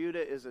fell,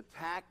 Judah is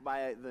attacked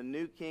by the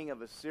new king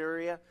of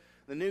Assyria.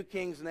 The new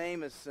king's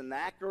name is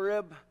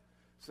Sennacherib.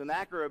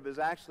 Sennacherib is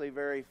actually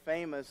very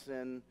famous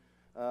in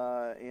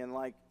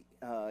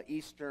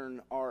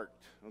Eastern art,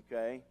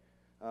 okay,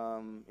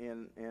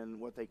 in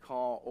what they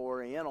call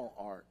Oriental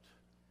art.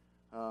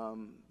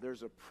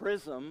 There's a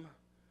prism,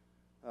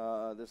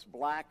 this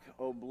black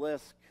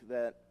obelisk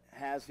that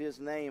has his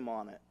name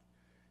on it.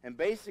 And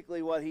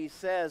basically what he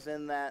says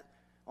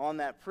on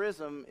that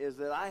prism is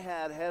that I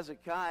had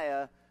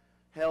Hezekiah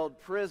held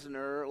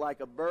prisoner like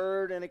a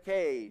bird in a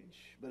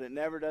cage, but it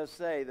never does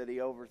say that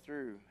he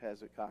overthrew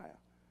Hezekiah.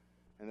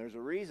 And there's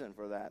a reason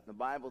for that. The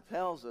Bible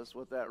tells us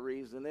what that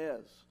reason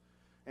is.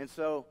 And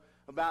so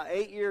about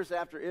 8 years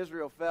after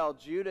Israel fell,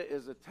 Judah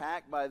is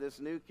attacked by this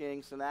new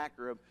king,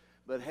 Sennacherib,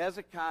 but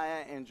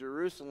Hezekiah and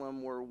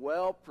Jerusalem were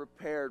well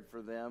prepared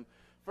for them.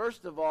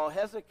 First of all,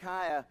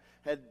 Hezekiah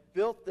had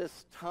built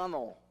this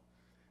tunnel,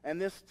 and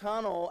this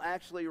tunnel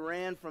actually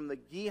ran from the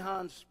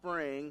Gihon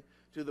Spring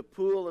to the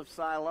Pool of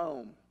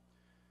Siloam.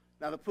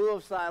 Now, the Pool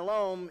of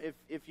Siloam,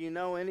 if you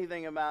know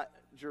anything about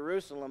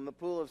Jerusalem, the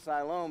Pool of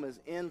Siloam is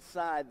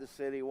inside the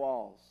city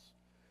walls.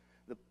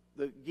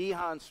 The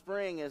Gihon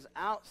Spring is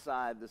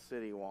outside the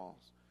city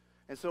walls.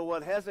 And so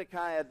what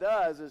Hezekiah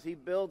does is he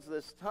builds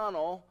this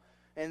tunnel,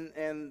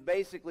 and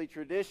basically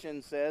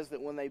tradition says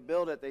that when they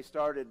built it, they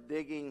started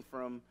digging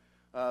from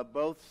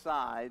both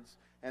sides,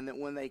 and that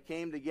when they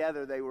came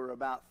together, they were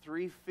about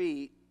 3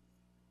 feet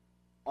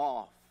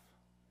off.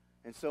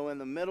 And so in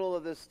the middle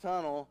of this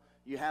tunnel,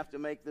 you have to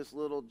make this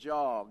little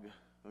jog,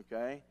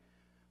 okay?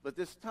 But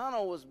this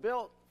tunnel was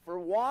built for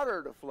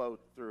water to flow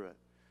through it,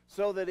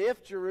 so that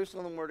if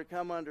Jerusalem were to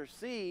come under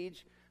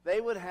siege,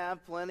 they would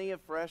have plenty of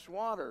fresh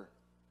water,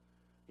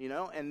 you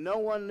know, and no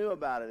one knew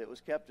about it. It was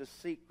kept a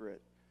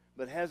secret.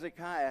 But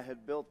Hezekiah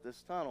had built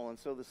this tunnel, and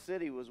so the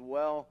city was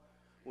well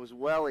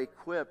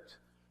equipped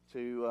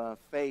to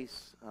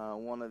face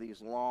one of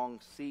these long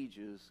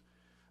sieges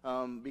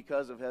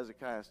because of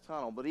Hezekiah's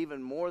tunnel. But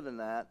even more than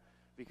that,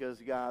 because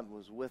God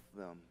was with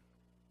them.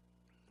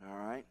 All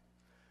right?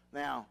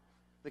 Now,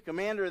 the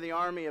commander of the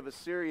army of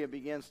Assyria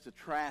begins to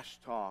trash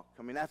talk.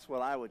 I mean, that's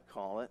what I would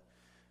call it.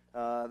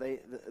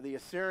 The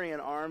Assyrian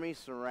army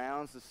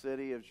surrounds the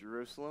city of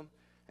Jerusalem.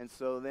 And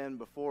so then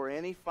before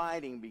any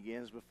fighting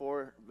begins,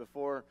 before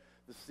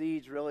the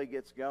siege really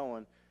gets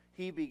going,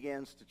 he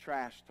begins to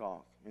trash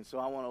talk. And so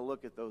I want to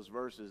look at those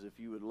verses. If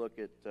you would look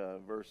at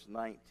verse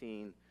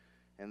 19,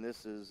 and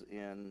this is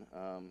in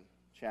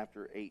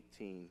chapter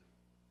 18.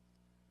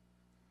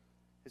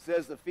 It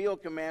says, the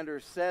field commander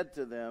said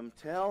to them,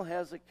 tell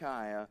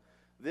Hezekiah,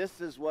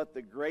 this is what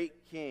the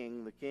great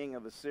king, the king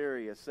of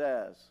Assyria,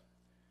 says.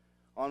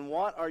 On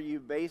what are you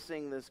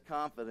basing this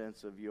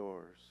confidence of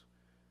yours?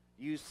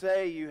 You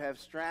say you have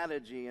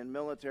strategy and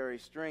military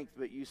strength,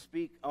 but you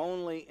speak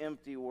only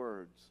empty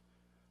words.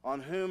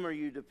 On whom are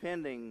you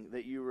depending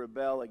that you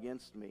rebel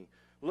against me?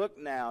 Look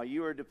now,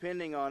 you are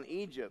depending on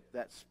Egypt,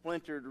 that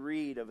splintered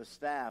reed of a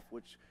staff,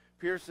 which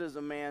pierces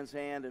a man's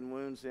hand and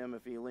wounds him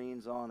if he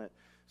leans on it.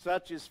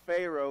 Such is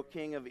Pharaoh,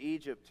 king of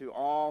Egypt, to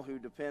all who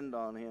depend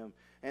on him.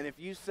 And if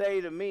you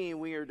say to me,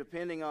 we are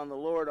depending on the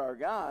Lord our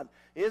God,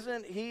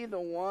 isn't he the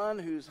one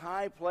whose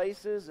high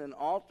places and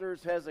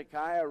altars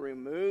Hezekiah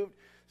removed,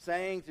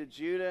 saying to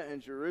Judah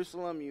and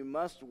Jerusalem, you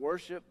must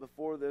worship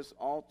before this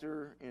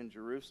altar in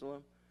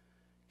Jerusalem?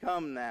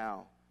 Come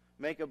now,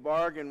 make a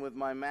bargain with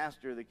my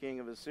master, the king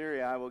of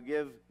Assyria. I will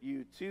give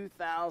you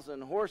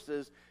 2,000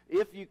 horses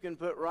if you can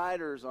put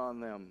riders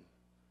on them.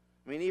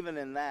 I mean, even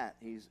in that,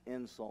 he's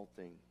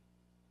insulting.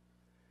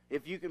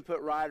 If you can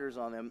put riders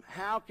on them,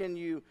 how can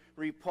you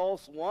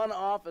repulse one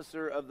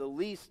officer of the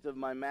least of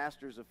my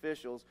master's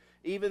officials,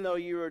 even though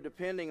you are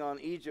depending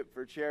on Egypt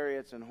for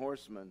chariots and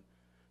horsemen?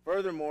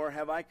 Furthermore,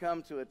 have I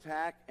come to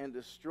attack and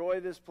destroy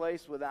this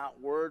place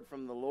without word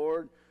from the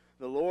Lord?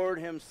 The Lord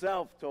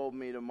himself told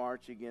me to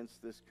march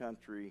against this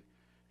country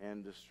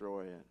and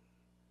destroy it.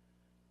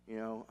 You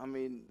know, I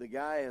mean, the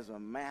guy is a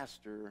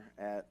master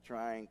at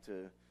trying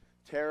to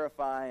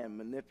terrify and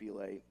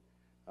manipulate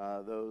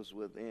those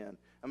within.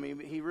 I mean,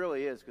 he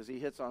really is, because he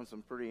hits on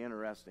some pretty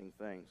interesting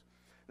things.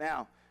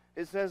 Now,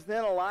 it says,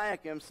 then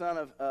Eliakim, son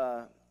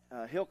of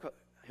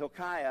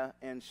Hilkiah,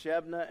 and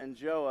Shebna and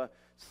Joah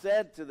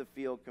said to the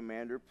field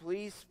commander,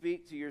 please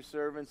speak to your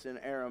servants in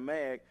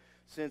Aramaic,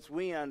 since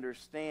we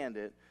understand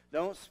it.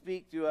 Don't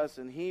speak to us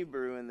in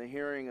Hebrew in the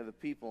hearing of the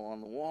people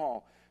on the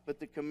wall. But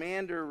the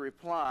commander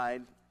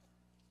replied,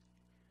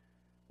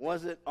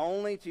 was it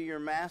only to your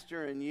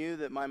master and you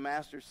that my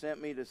master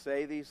sent me to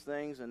say these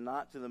things, and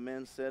not to the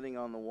men sitting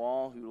on the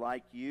wall who,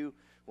 like you,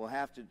 will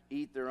have to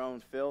eat their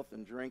own filth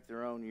and drink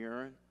their own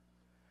urine?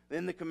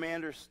 Then the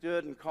commander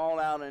stood and called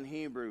out in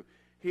Hebrew,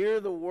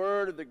 "Hear the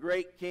word of the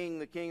great king,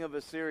 the king of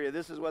Assyria.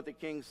 This is what the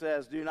king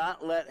says. Do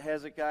not let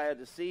Hezekiah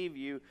deceive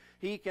you.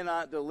 He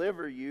cannot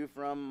deliver you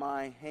from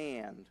my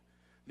hand.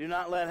 Do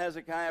not let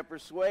Hezekiah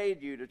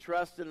persuade you to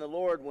trust in the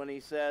Lord when he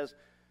says,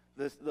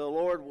 the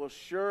Lord will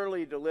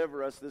surely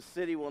deliver us. The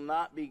city will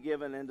not be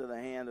given into the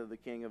hand of the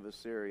king of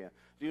Assyria.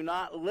 Do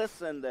not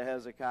listen to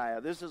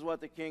Hezekiah. This is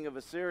what the king of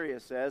Assyria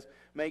says.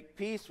 Make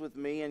peace with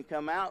me and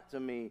come out to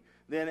me.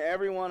 Then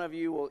every one of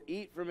you will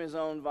eat from his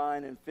own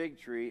vine and fig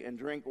tree and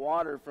drink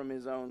water from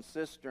his own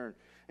cistern,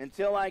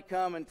 until I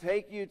come and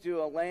take you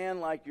to a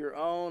land like your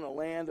own, a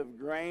land of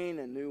grain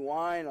and new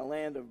wine, a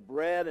land of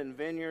bread and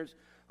vineyards,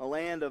 a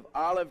land of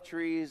olive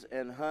trees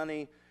and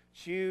honey.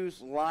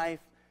 Choose life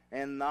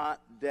and not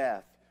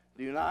death.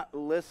 Do not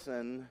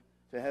listen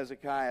to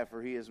Hezekiah,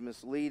 for he is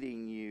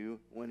misleading you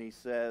when he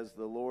says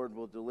the Lord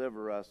will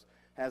deliver us.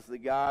 Has the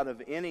God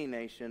of any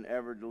nation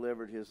ever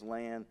delivered his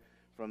land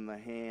from the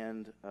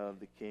hand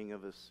of the king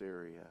of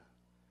Assyria?"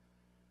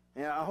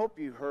 And I hope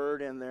you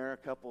heard in there a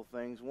couple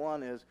things.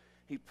 One is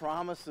he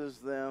promises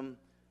them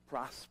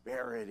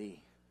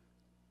prosperity.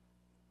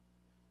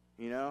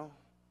 You know?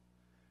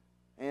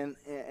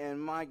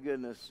 And my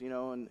goodness, you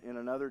know, in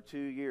another 2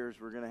 years,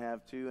 we're going to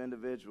have 2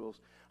 individuals.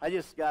 I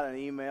just got an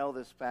email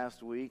this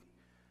past week,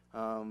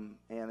 and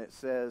it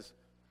says,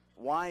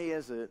 why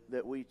is it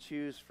that we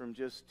choose from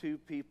just 2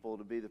 people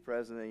to be the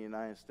President of the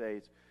United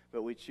States,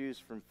 but we choose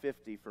from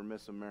 50 for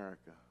Miss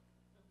America?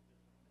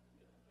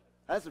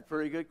 That's a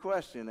pretty good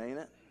question, ain't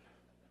it?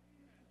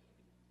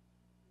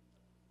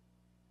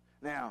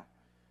 Now,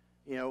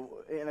 you know,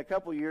 in a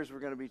couple years,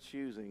 we're going to be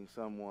choosing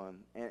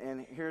someone.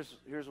 And here's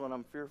what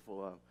I'm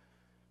fearful of.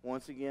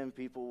 Once again,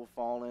 people will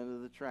fall into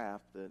the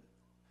trap that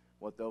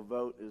what they'll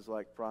vote is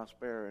like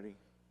prosperity.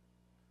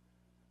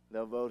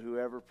 They'll vote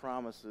whoever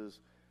promises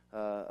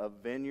a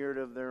vineyard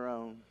of their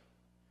own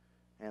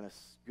and a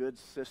good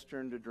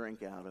cistern to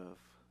drink out of.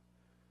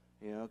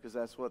 You know, because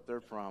that's what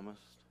they're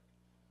promised.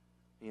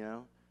 You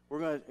know, we're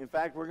going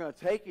to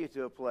take you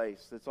to a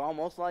place that's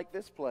almost like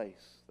this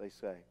place, they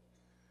say.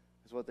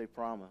 That's what they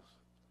promise.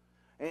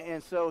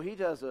 And so he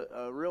does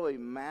a really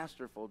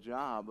masterful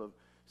job of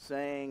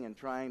saying and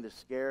trying to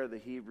scare the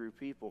Hebrew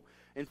people.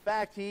 In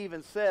fact, he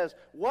even says,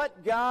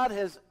 what God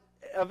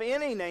of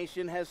any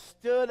nation has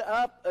stood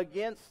up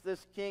against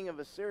this king of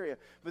Assyria?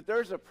 But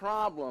there's a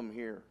problem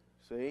here,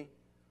 see?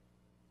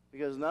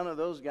 Because none of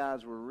those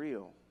gods were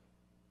real.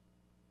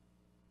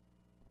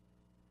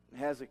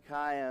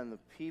 Hezekiah and the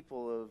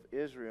people of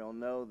Israel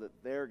know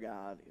that their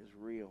God is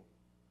real,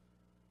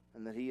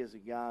 and that he is a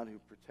God who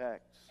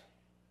protects,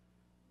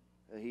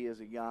 that he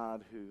is a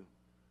God who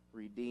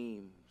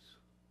redeems.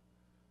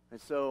 And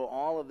so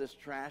all of this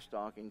trash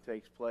talking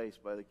takes place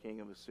by the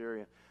king of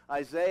Assyria.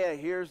 Isaiah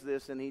hears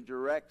this, and he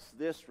directs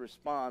this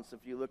response.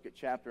 If you look at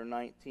chapter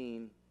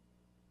 19,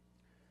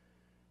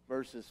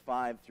 verses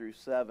 5 through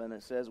 7,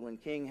 it says, when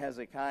King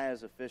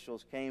Hezekiah's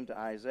officials came to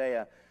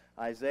Isaiah,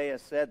 Isaiah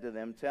said to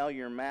them, "Tell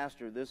your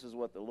master, this is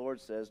what the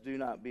Lord says. Do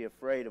not be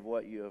afraid of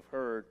what you have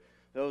heard.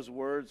 Those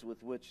words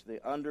with which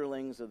the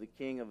underlings of the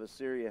king of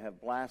Assyria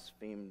have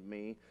blasphemed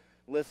me.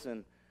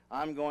 Listen,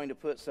 I'm going to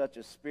put such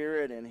a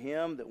spirit in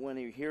him that when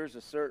he hears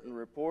a certain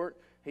report,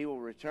 he will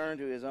return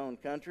to his own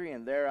country,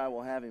 and there I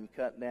will have him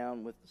cut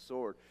down with the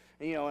sword."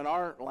 And, you know, in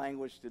our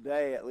language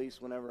today, at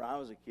least whenever I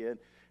was a kid,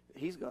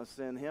 he's going to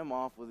send him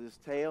off with his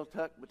tail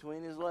tucked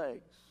between his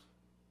legs.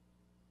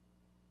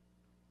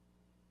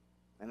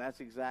 And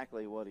that's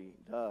exactly what he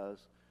does.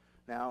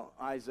 Now,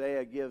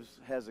 Isaiah gives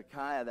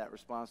Hezekiah that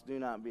response, do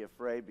not be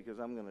afraid, because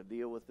I'm going to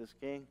deal with this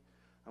king.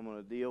 I'm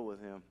going to deal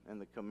with him and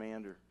the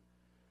commander.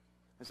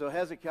 And so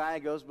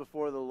Hezekiah goes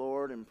before the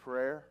Lord in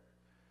prayer.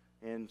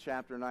 In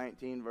chapter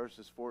 19,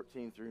 verses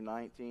 14 through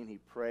 19, he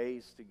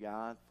prays to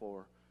God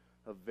for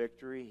a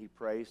victory. He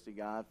prays to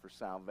God for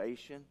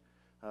salvation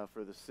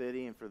for the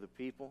city and for the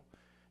people.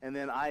 And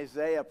then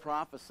Isaiah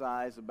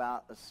prophesies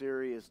about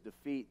Assyria's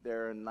defeat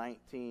there in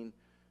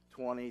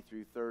 19:20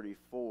 through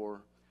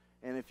 34.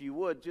 And if you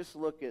would, just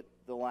look at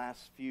the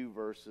last few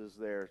verses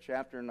there.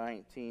 Chapter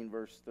 19,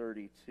 verse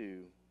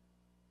 32.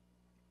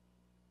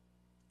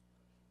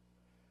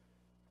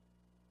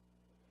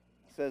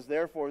 It says,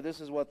 "Therefore,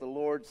 this is what the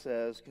Lord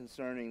says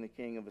concerning the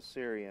king of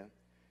Assyria.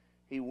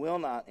 He will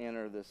not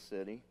enter this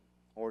city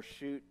or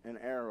shoot an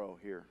arrow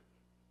here.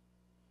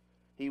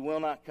 He will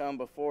not come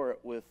before it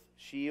with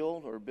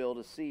shield or build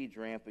a siege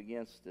ramp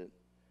against it.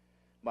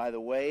 By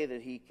the way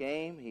that he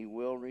came, he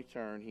will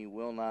return. He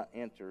will not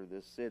enter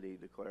this city,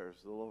 declares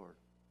the Lord."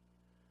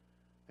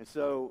 And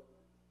so,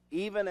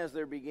 even as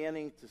they're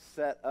beginning to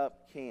set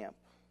up camp,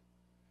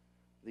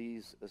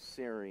 these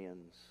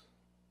Assyrians,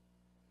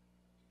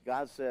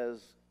 God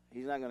says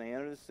he's not going to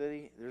enter the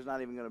city. There's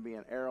not even going to be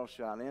an arrow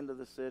shot into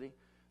the city.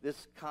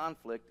 This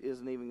conflict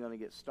isn't even going to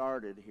get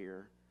started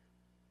here,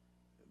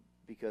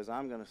 because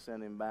I'm going to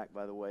send him back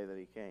by the way that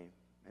he came.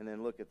 And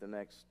then look at the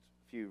next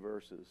few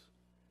verses.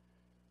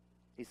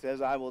 He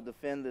says, "I will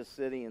defend this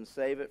city and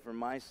save it for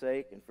my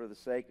sake and for the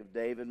sake of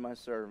David my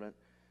servant,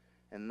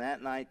 And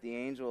that night the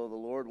angel of the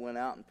Lord went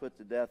out and put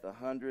to death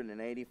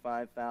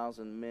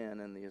 185,000 men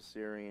in the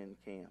Assyrian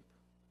camp.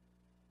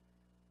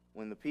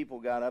 When the people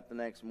got up the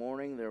next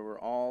morning, there were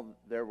all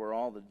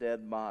the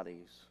dead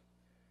bodies.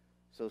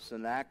 So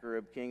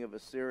Sennacherib, king of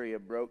Assyria,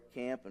 broke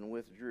camp and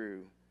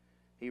withdrew.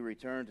 He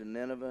returned to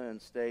Nineveh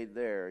and stayed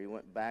there. He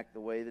went back the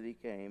way that he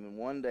came. And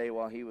one day,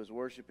 while he was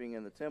worshiping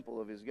in the temple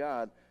of his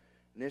god,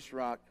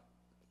 Nisroch,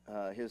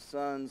 his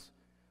sons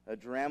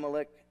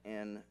Adramelech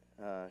and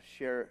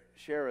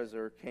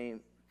Sharezer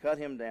cut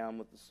him down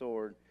with the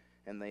sword,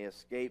 and they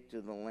escaped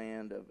to the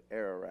land of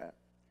Ararat.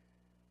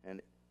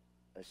 And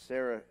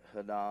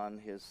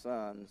Esarhaddon, his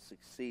son,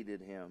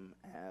 succeeded him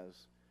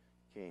as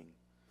king.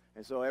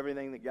 And so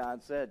everything that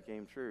God said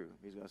came true.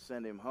 He's going to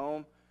send him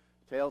home,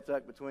 tail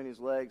tucked between his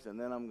legs, and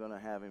then I'm going to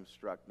have him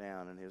struck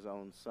down, and his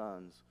own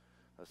sons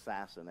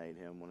assassinate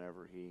him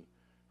whenever he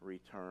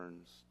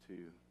returns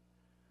to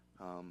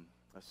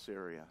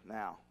Assyria.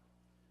 Now,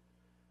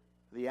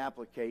 the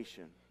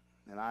application,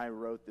 and I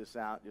wrote this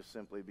out just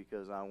simply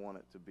because I want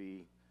it to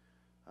be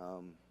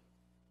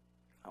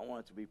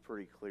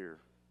pretty clear.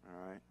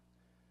 All right,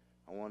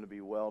 I want to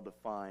be well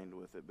defined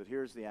with it. But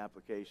here's the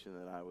application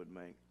that I would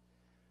make.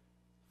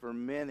 For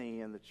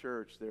many in the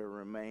church, there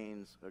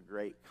remains a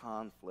great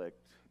conflict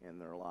in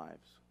their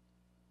lives.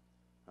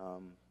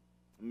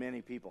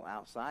 Many people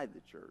outside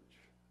the church,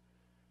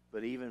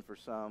 but even for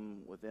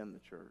some within the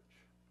church,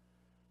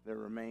 there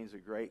remains a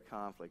great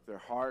conflict. Their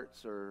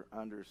hearts are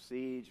under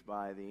siege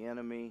by the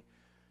enemy,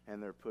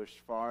 and they're pushed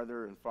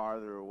farther and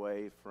farther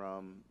away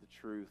from the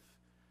truth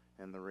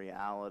and the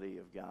reality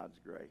of God's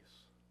grace.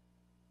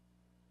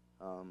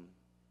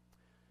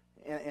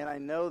 And I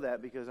know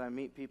that because I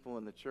meet people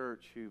in the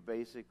church who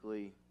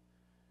basically,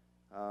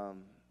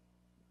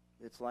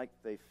 it's like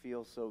they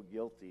feel so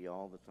guilty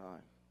all the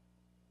time.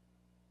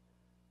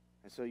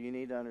 And so you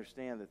need to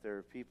understand that there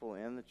are people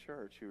in the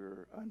church who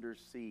are under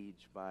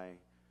siege by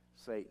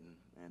Satan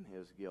and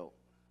his guilt.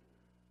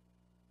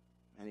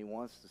 And he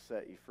wants to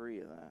set you free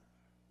of that.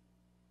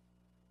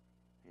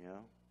 You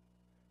know?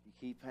 You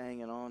keep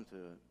hanging on to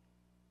it.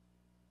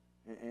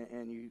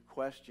 And you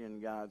question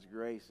God's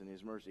grace and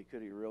his mercy.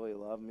 Could he really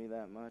love me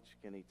that much?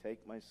 Can he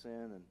take my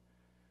sin and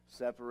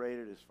separate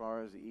it as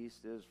far as the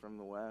east is from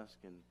the west?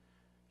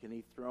 Can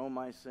he throw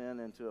my sin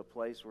into a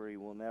place where he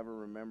will never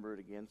remember it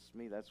against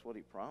me? That's what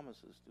he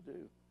promises to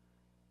do.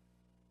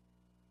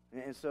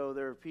 And so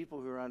there are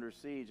people who are under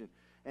siege.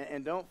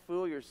 And don't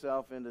fool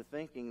yourself into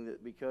thinking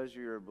that because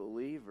you're a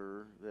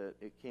believer that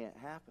it can't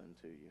happen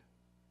to you.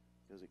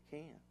 Because it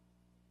can.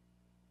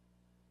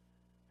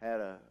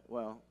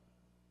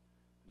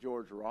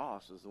 George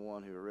Ross is the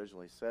one who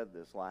originally said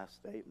this last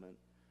statement.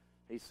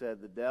 He said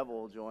the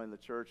devil joined the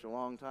church a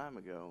long time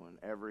ago, and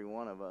every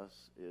one of us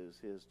is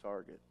his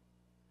target.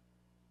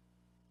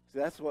 See,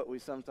 that's what we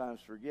sometimes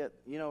forget.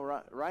 You know,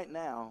 right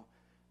now,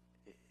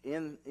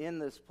 in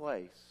this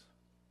place,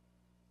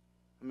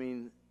 I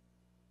mean,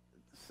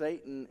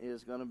 Satan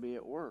is going to be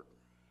at work.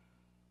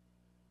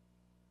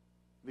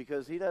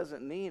 Because he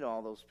doesn't need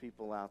all those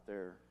people out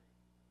there.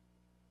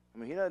 I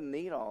mean, he doesn't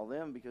need all of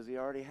them because he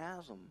already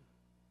has them.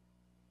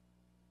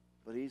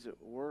 But he's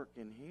at work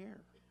in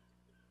here.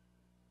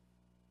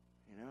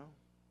 You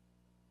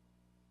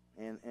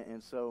know?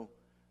 And so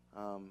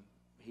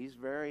he's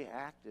very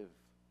active.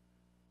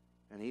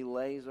 And he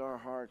lays our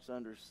hearts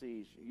under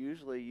siege,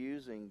 usually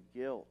using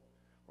guilt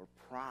or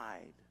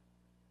pride,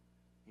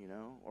 you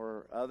know,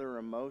 or other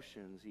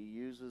emotions. He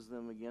uses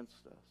them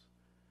against us.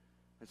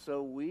 And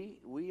so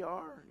we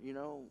are, you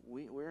know,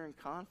 we're in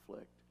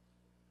conflict.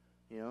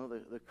 You know,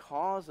 the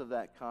cause of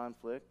that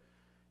conflict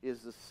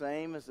is the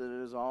same as it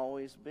has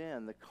always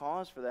been. The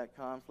cause for that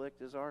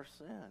conflict is our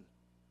sin.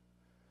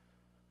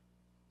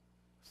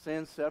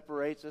 Sin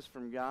separates us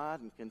from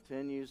God and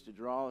continues to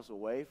draw us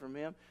away from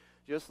him.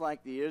 Just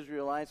like the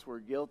Israelites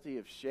were guilty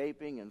of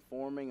shaping and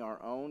forming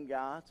our own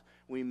gods,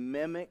 we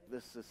mimic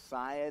the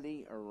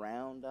society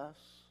around us.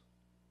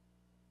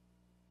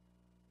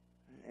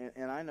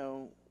 And I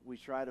know we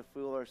try to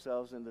fool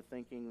ourselves into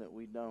thinking that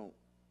we don't.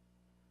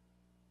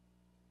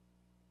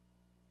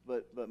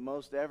 But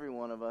most every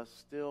one of us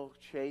still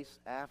chase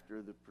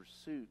after the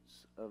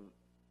pursuits of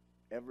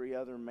every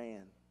other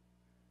man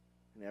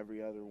and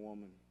every other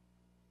woman.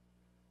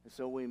 And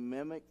so we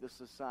mimic the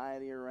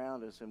society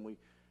around us, and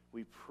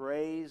we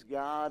praise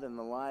God in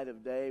the light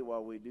of day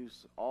while we do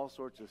all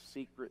sorts of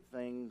secret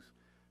things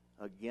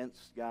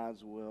against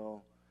God's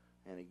will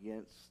and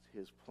against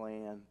his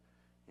plan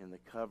in the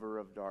cover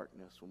of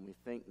darkness when we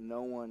think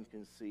no one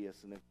can see us.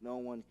 And if no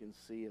one can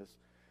see us,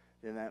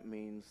 then that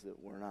means that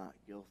we're not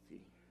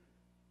guilty.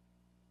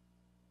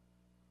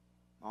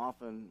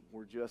 Often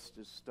we're just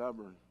as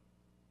stubborn.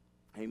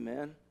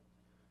 Amen?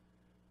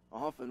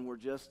 Often we're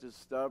just as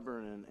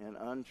stubborn and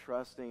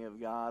untrusting of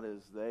God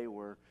as they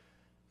were.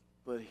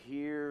 But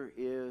here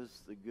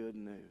is the good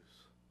news.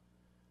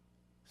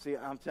 See,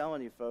 I'm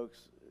telling you, folks,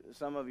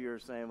 some of you are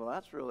saying, well,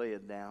 that's really a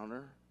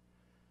downer.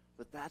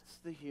 But that's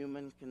the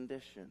human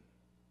condition.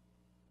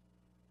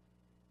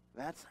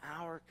 That's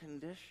our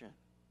condition.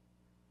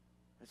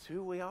 It's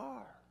who we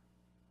are.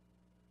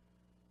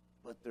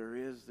 But there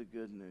is the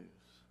good news.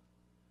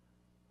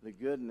 The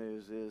good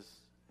news is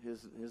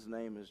his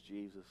name is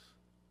Jesus.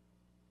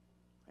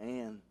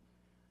 And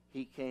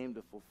he came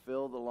to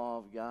fulfill the law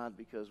of God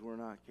because we're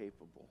not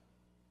capable.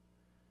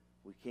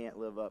 We can't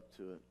live up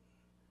to it.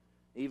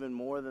 Even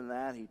more than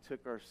that, he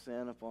took our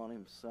sin upon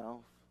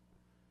himself.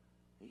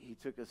 He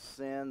took a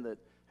sin that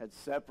had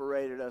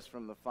separated us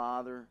from the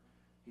Father.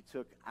 He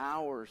took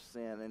our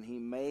sin and he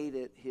made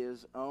it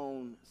his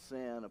own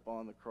sin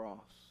upon the cross.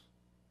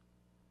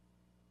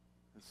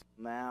 And so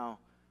now,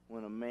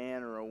 when a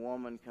man or a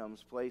woman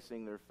comes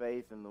placing their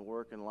faith in the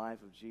work and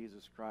life of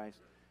Jesus Christ,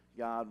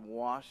 God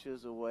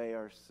washes away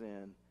our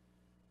sin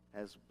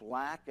as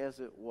black as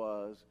it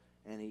was,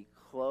 and he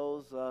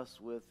clothes us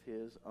with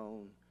his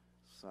own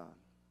Son.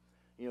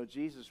 You know,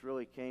 Jesus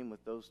really came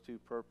with those two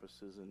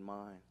purposes in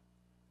mind.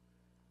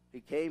 He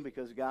came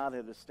because God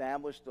had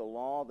established a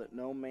law that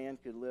no man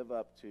could live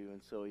up to,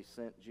 and so he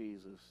sent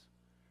Jesus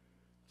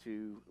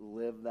to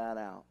live that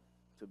out,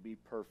 to be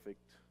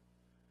perfect,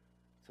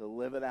 to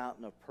live it out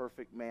in a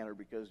perfect manner,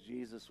 because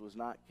Jesus was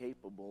not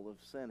capable of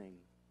sinning.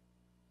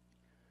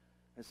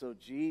 And so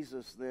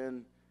Jesus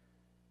then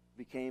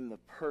became the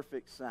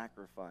perfect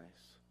sacrifice.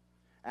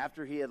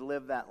 After he had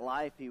lived that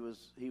life, he was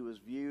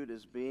viewed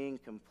as being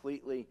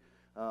completely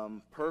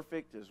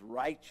perfect, as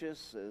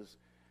righteous,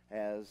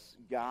 as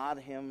God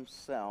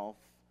himself.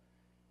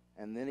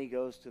 And then he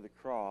goes to the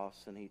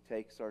cross and he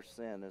takes our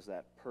sin as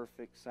that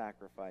perfect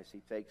sacrifice.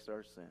 He takes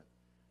our sin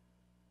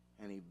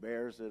and he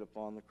bears it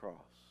upon the cross.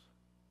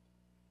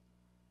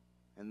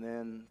 And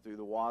then through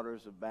the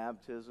waters of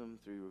baptism,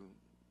 through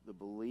the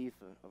belief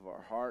of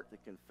our heart, the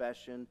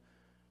confession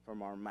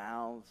from our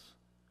mouths,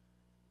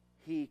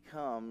 he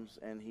comes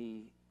and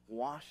he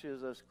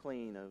washes us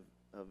clean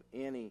of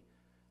any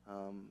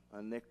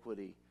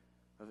iniquity,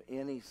 of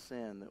any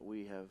sin that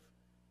we have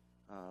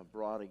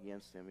brought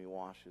against him. He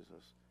washes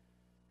us.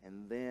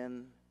 And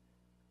then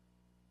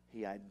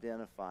he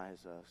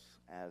identifies us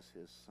as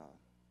his Son.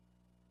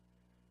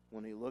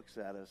 When he looks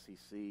at us, he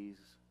sees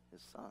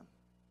his Son,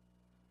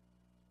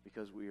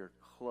 because we are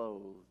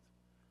clothed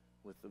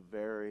with the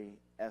very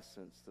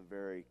essence, the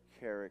very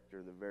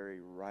character, the very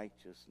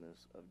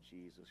righteousness of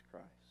Jesus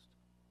Christ.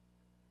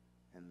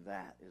 And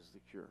that is the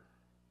cure.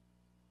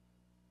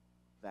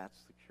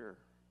 That's the cure.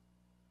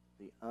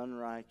 The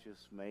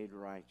unrighteous made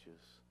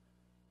righteous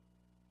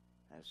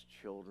as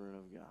children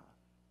of God.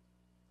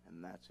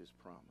 And that's his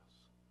promise.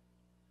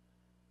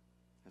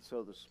 And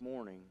so this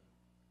morning,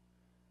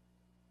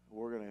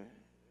 we're going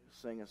to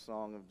sing a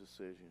song of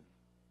decision.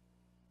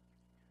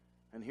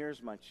 And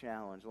here's my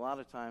challenge. A lot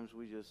of times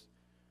we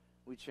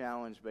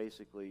challenge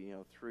basically,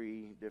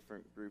 three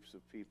different groups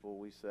of people.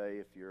 We say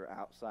if you're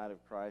outside of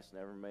Christ,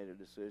 never made a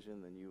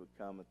decision, then you would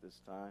come at this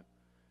time.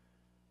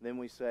 Then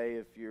we say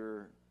if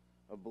you're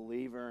a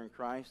believer in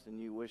Christ and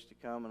you wish to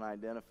come and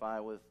identify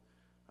with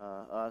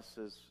us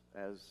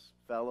as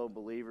fellow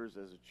believers,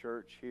 as a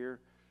church here,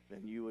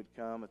 then you would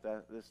come at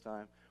this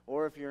time.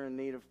 Or if you're in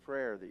need of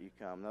prayer, that you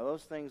come. Now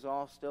those things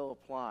all still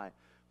apply,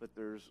 but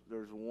there's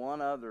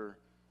one other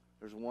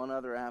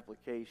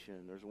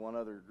application. There's one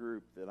other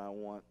group that I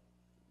want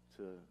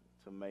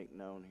to make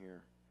known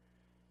here.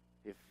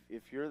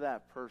 If you're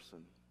that person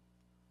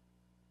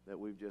that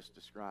we've just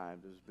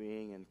described as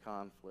being in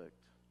conflict,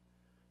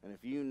 and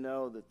if you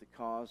know that the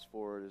cause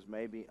for it is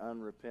maybe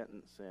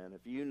unrepentant sin,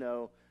 if you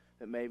know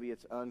that maybe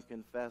it's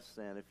unconfessed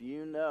sin, if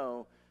you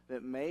know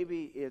that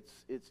maybe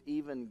it's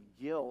even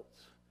guilt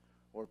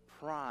or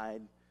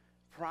pride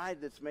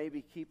that's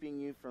maybe keeping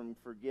you from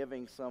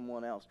forgiving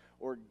someone else,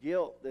 or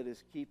guilt that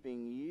is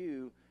keeping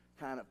you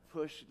kind of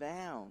pushed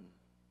down,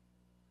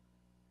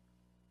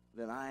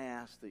 then I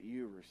ask that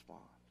you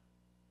respond.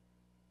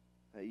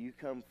 That you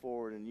come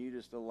forward and you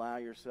just allow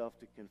yourself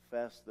to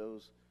confess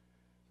those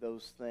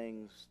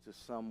things to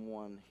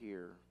someone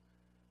here.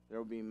 There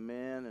will be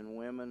men and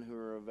women who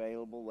are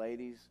available.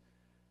 Ladies,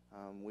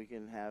 we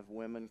can have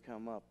women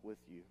come up with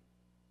you.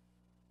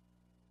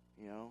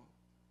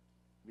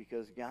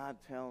 Because God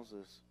tells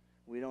us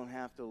we don't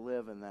have to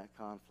live in that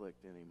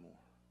conflict anymore.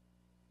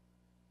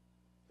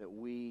 That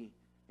we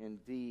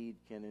indeed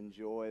can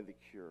enjoy the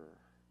cure,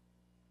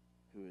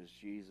 who is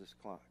Jesus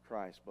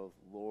Christ, both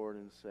Lord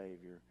and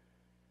Savior.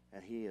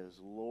 And he is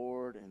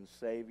Lord and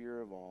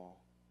Savior of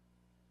all.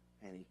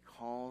 And he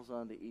calls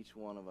unto each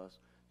one of us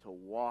to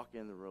walk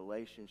in the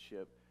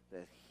relationship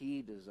that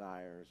he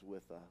desires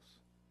with us.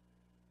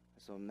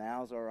 So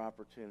now's our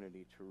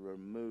opportunity to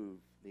remove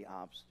the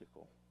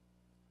obstacle,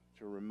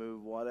 to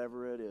remove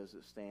whatever it is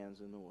that stands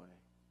in the way,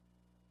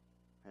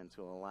 and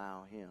to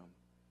allow him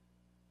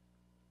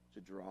to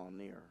draw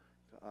near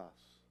to us.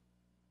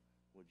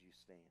 Would you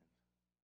stand?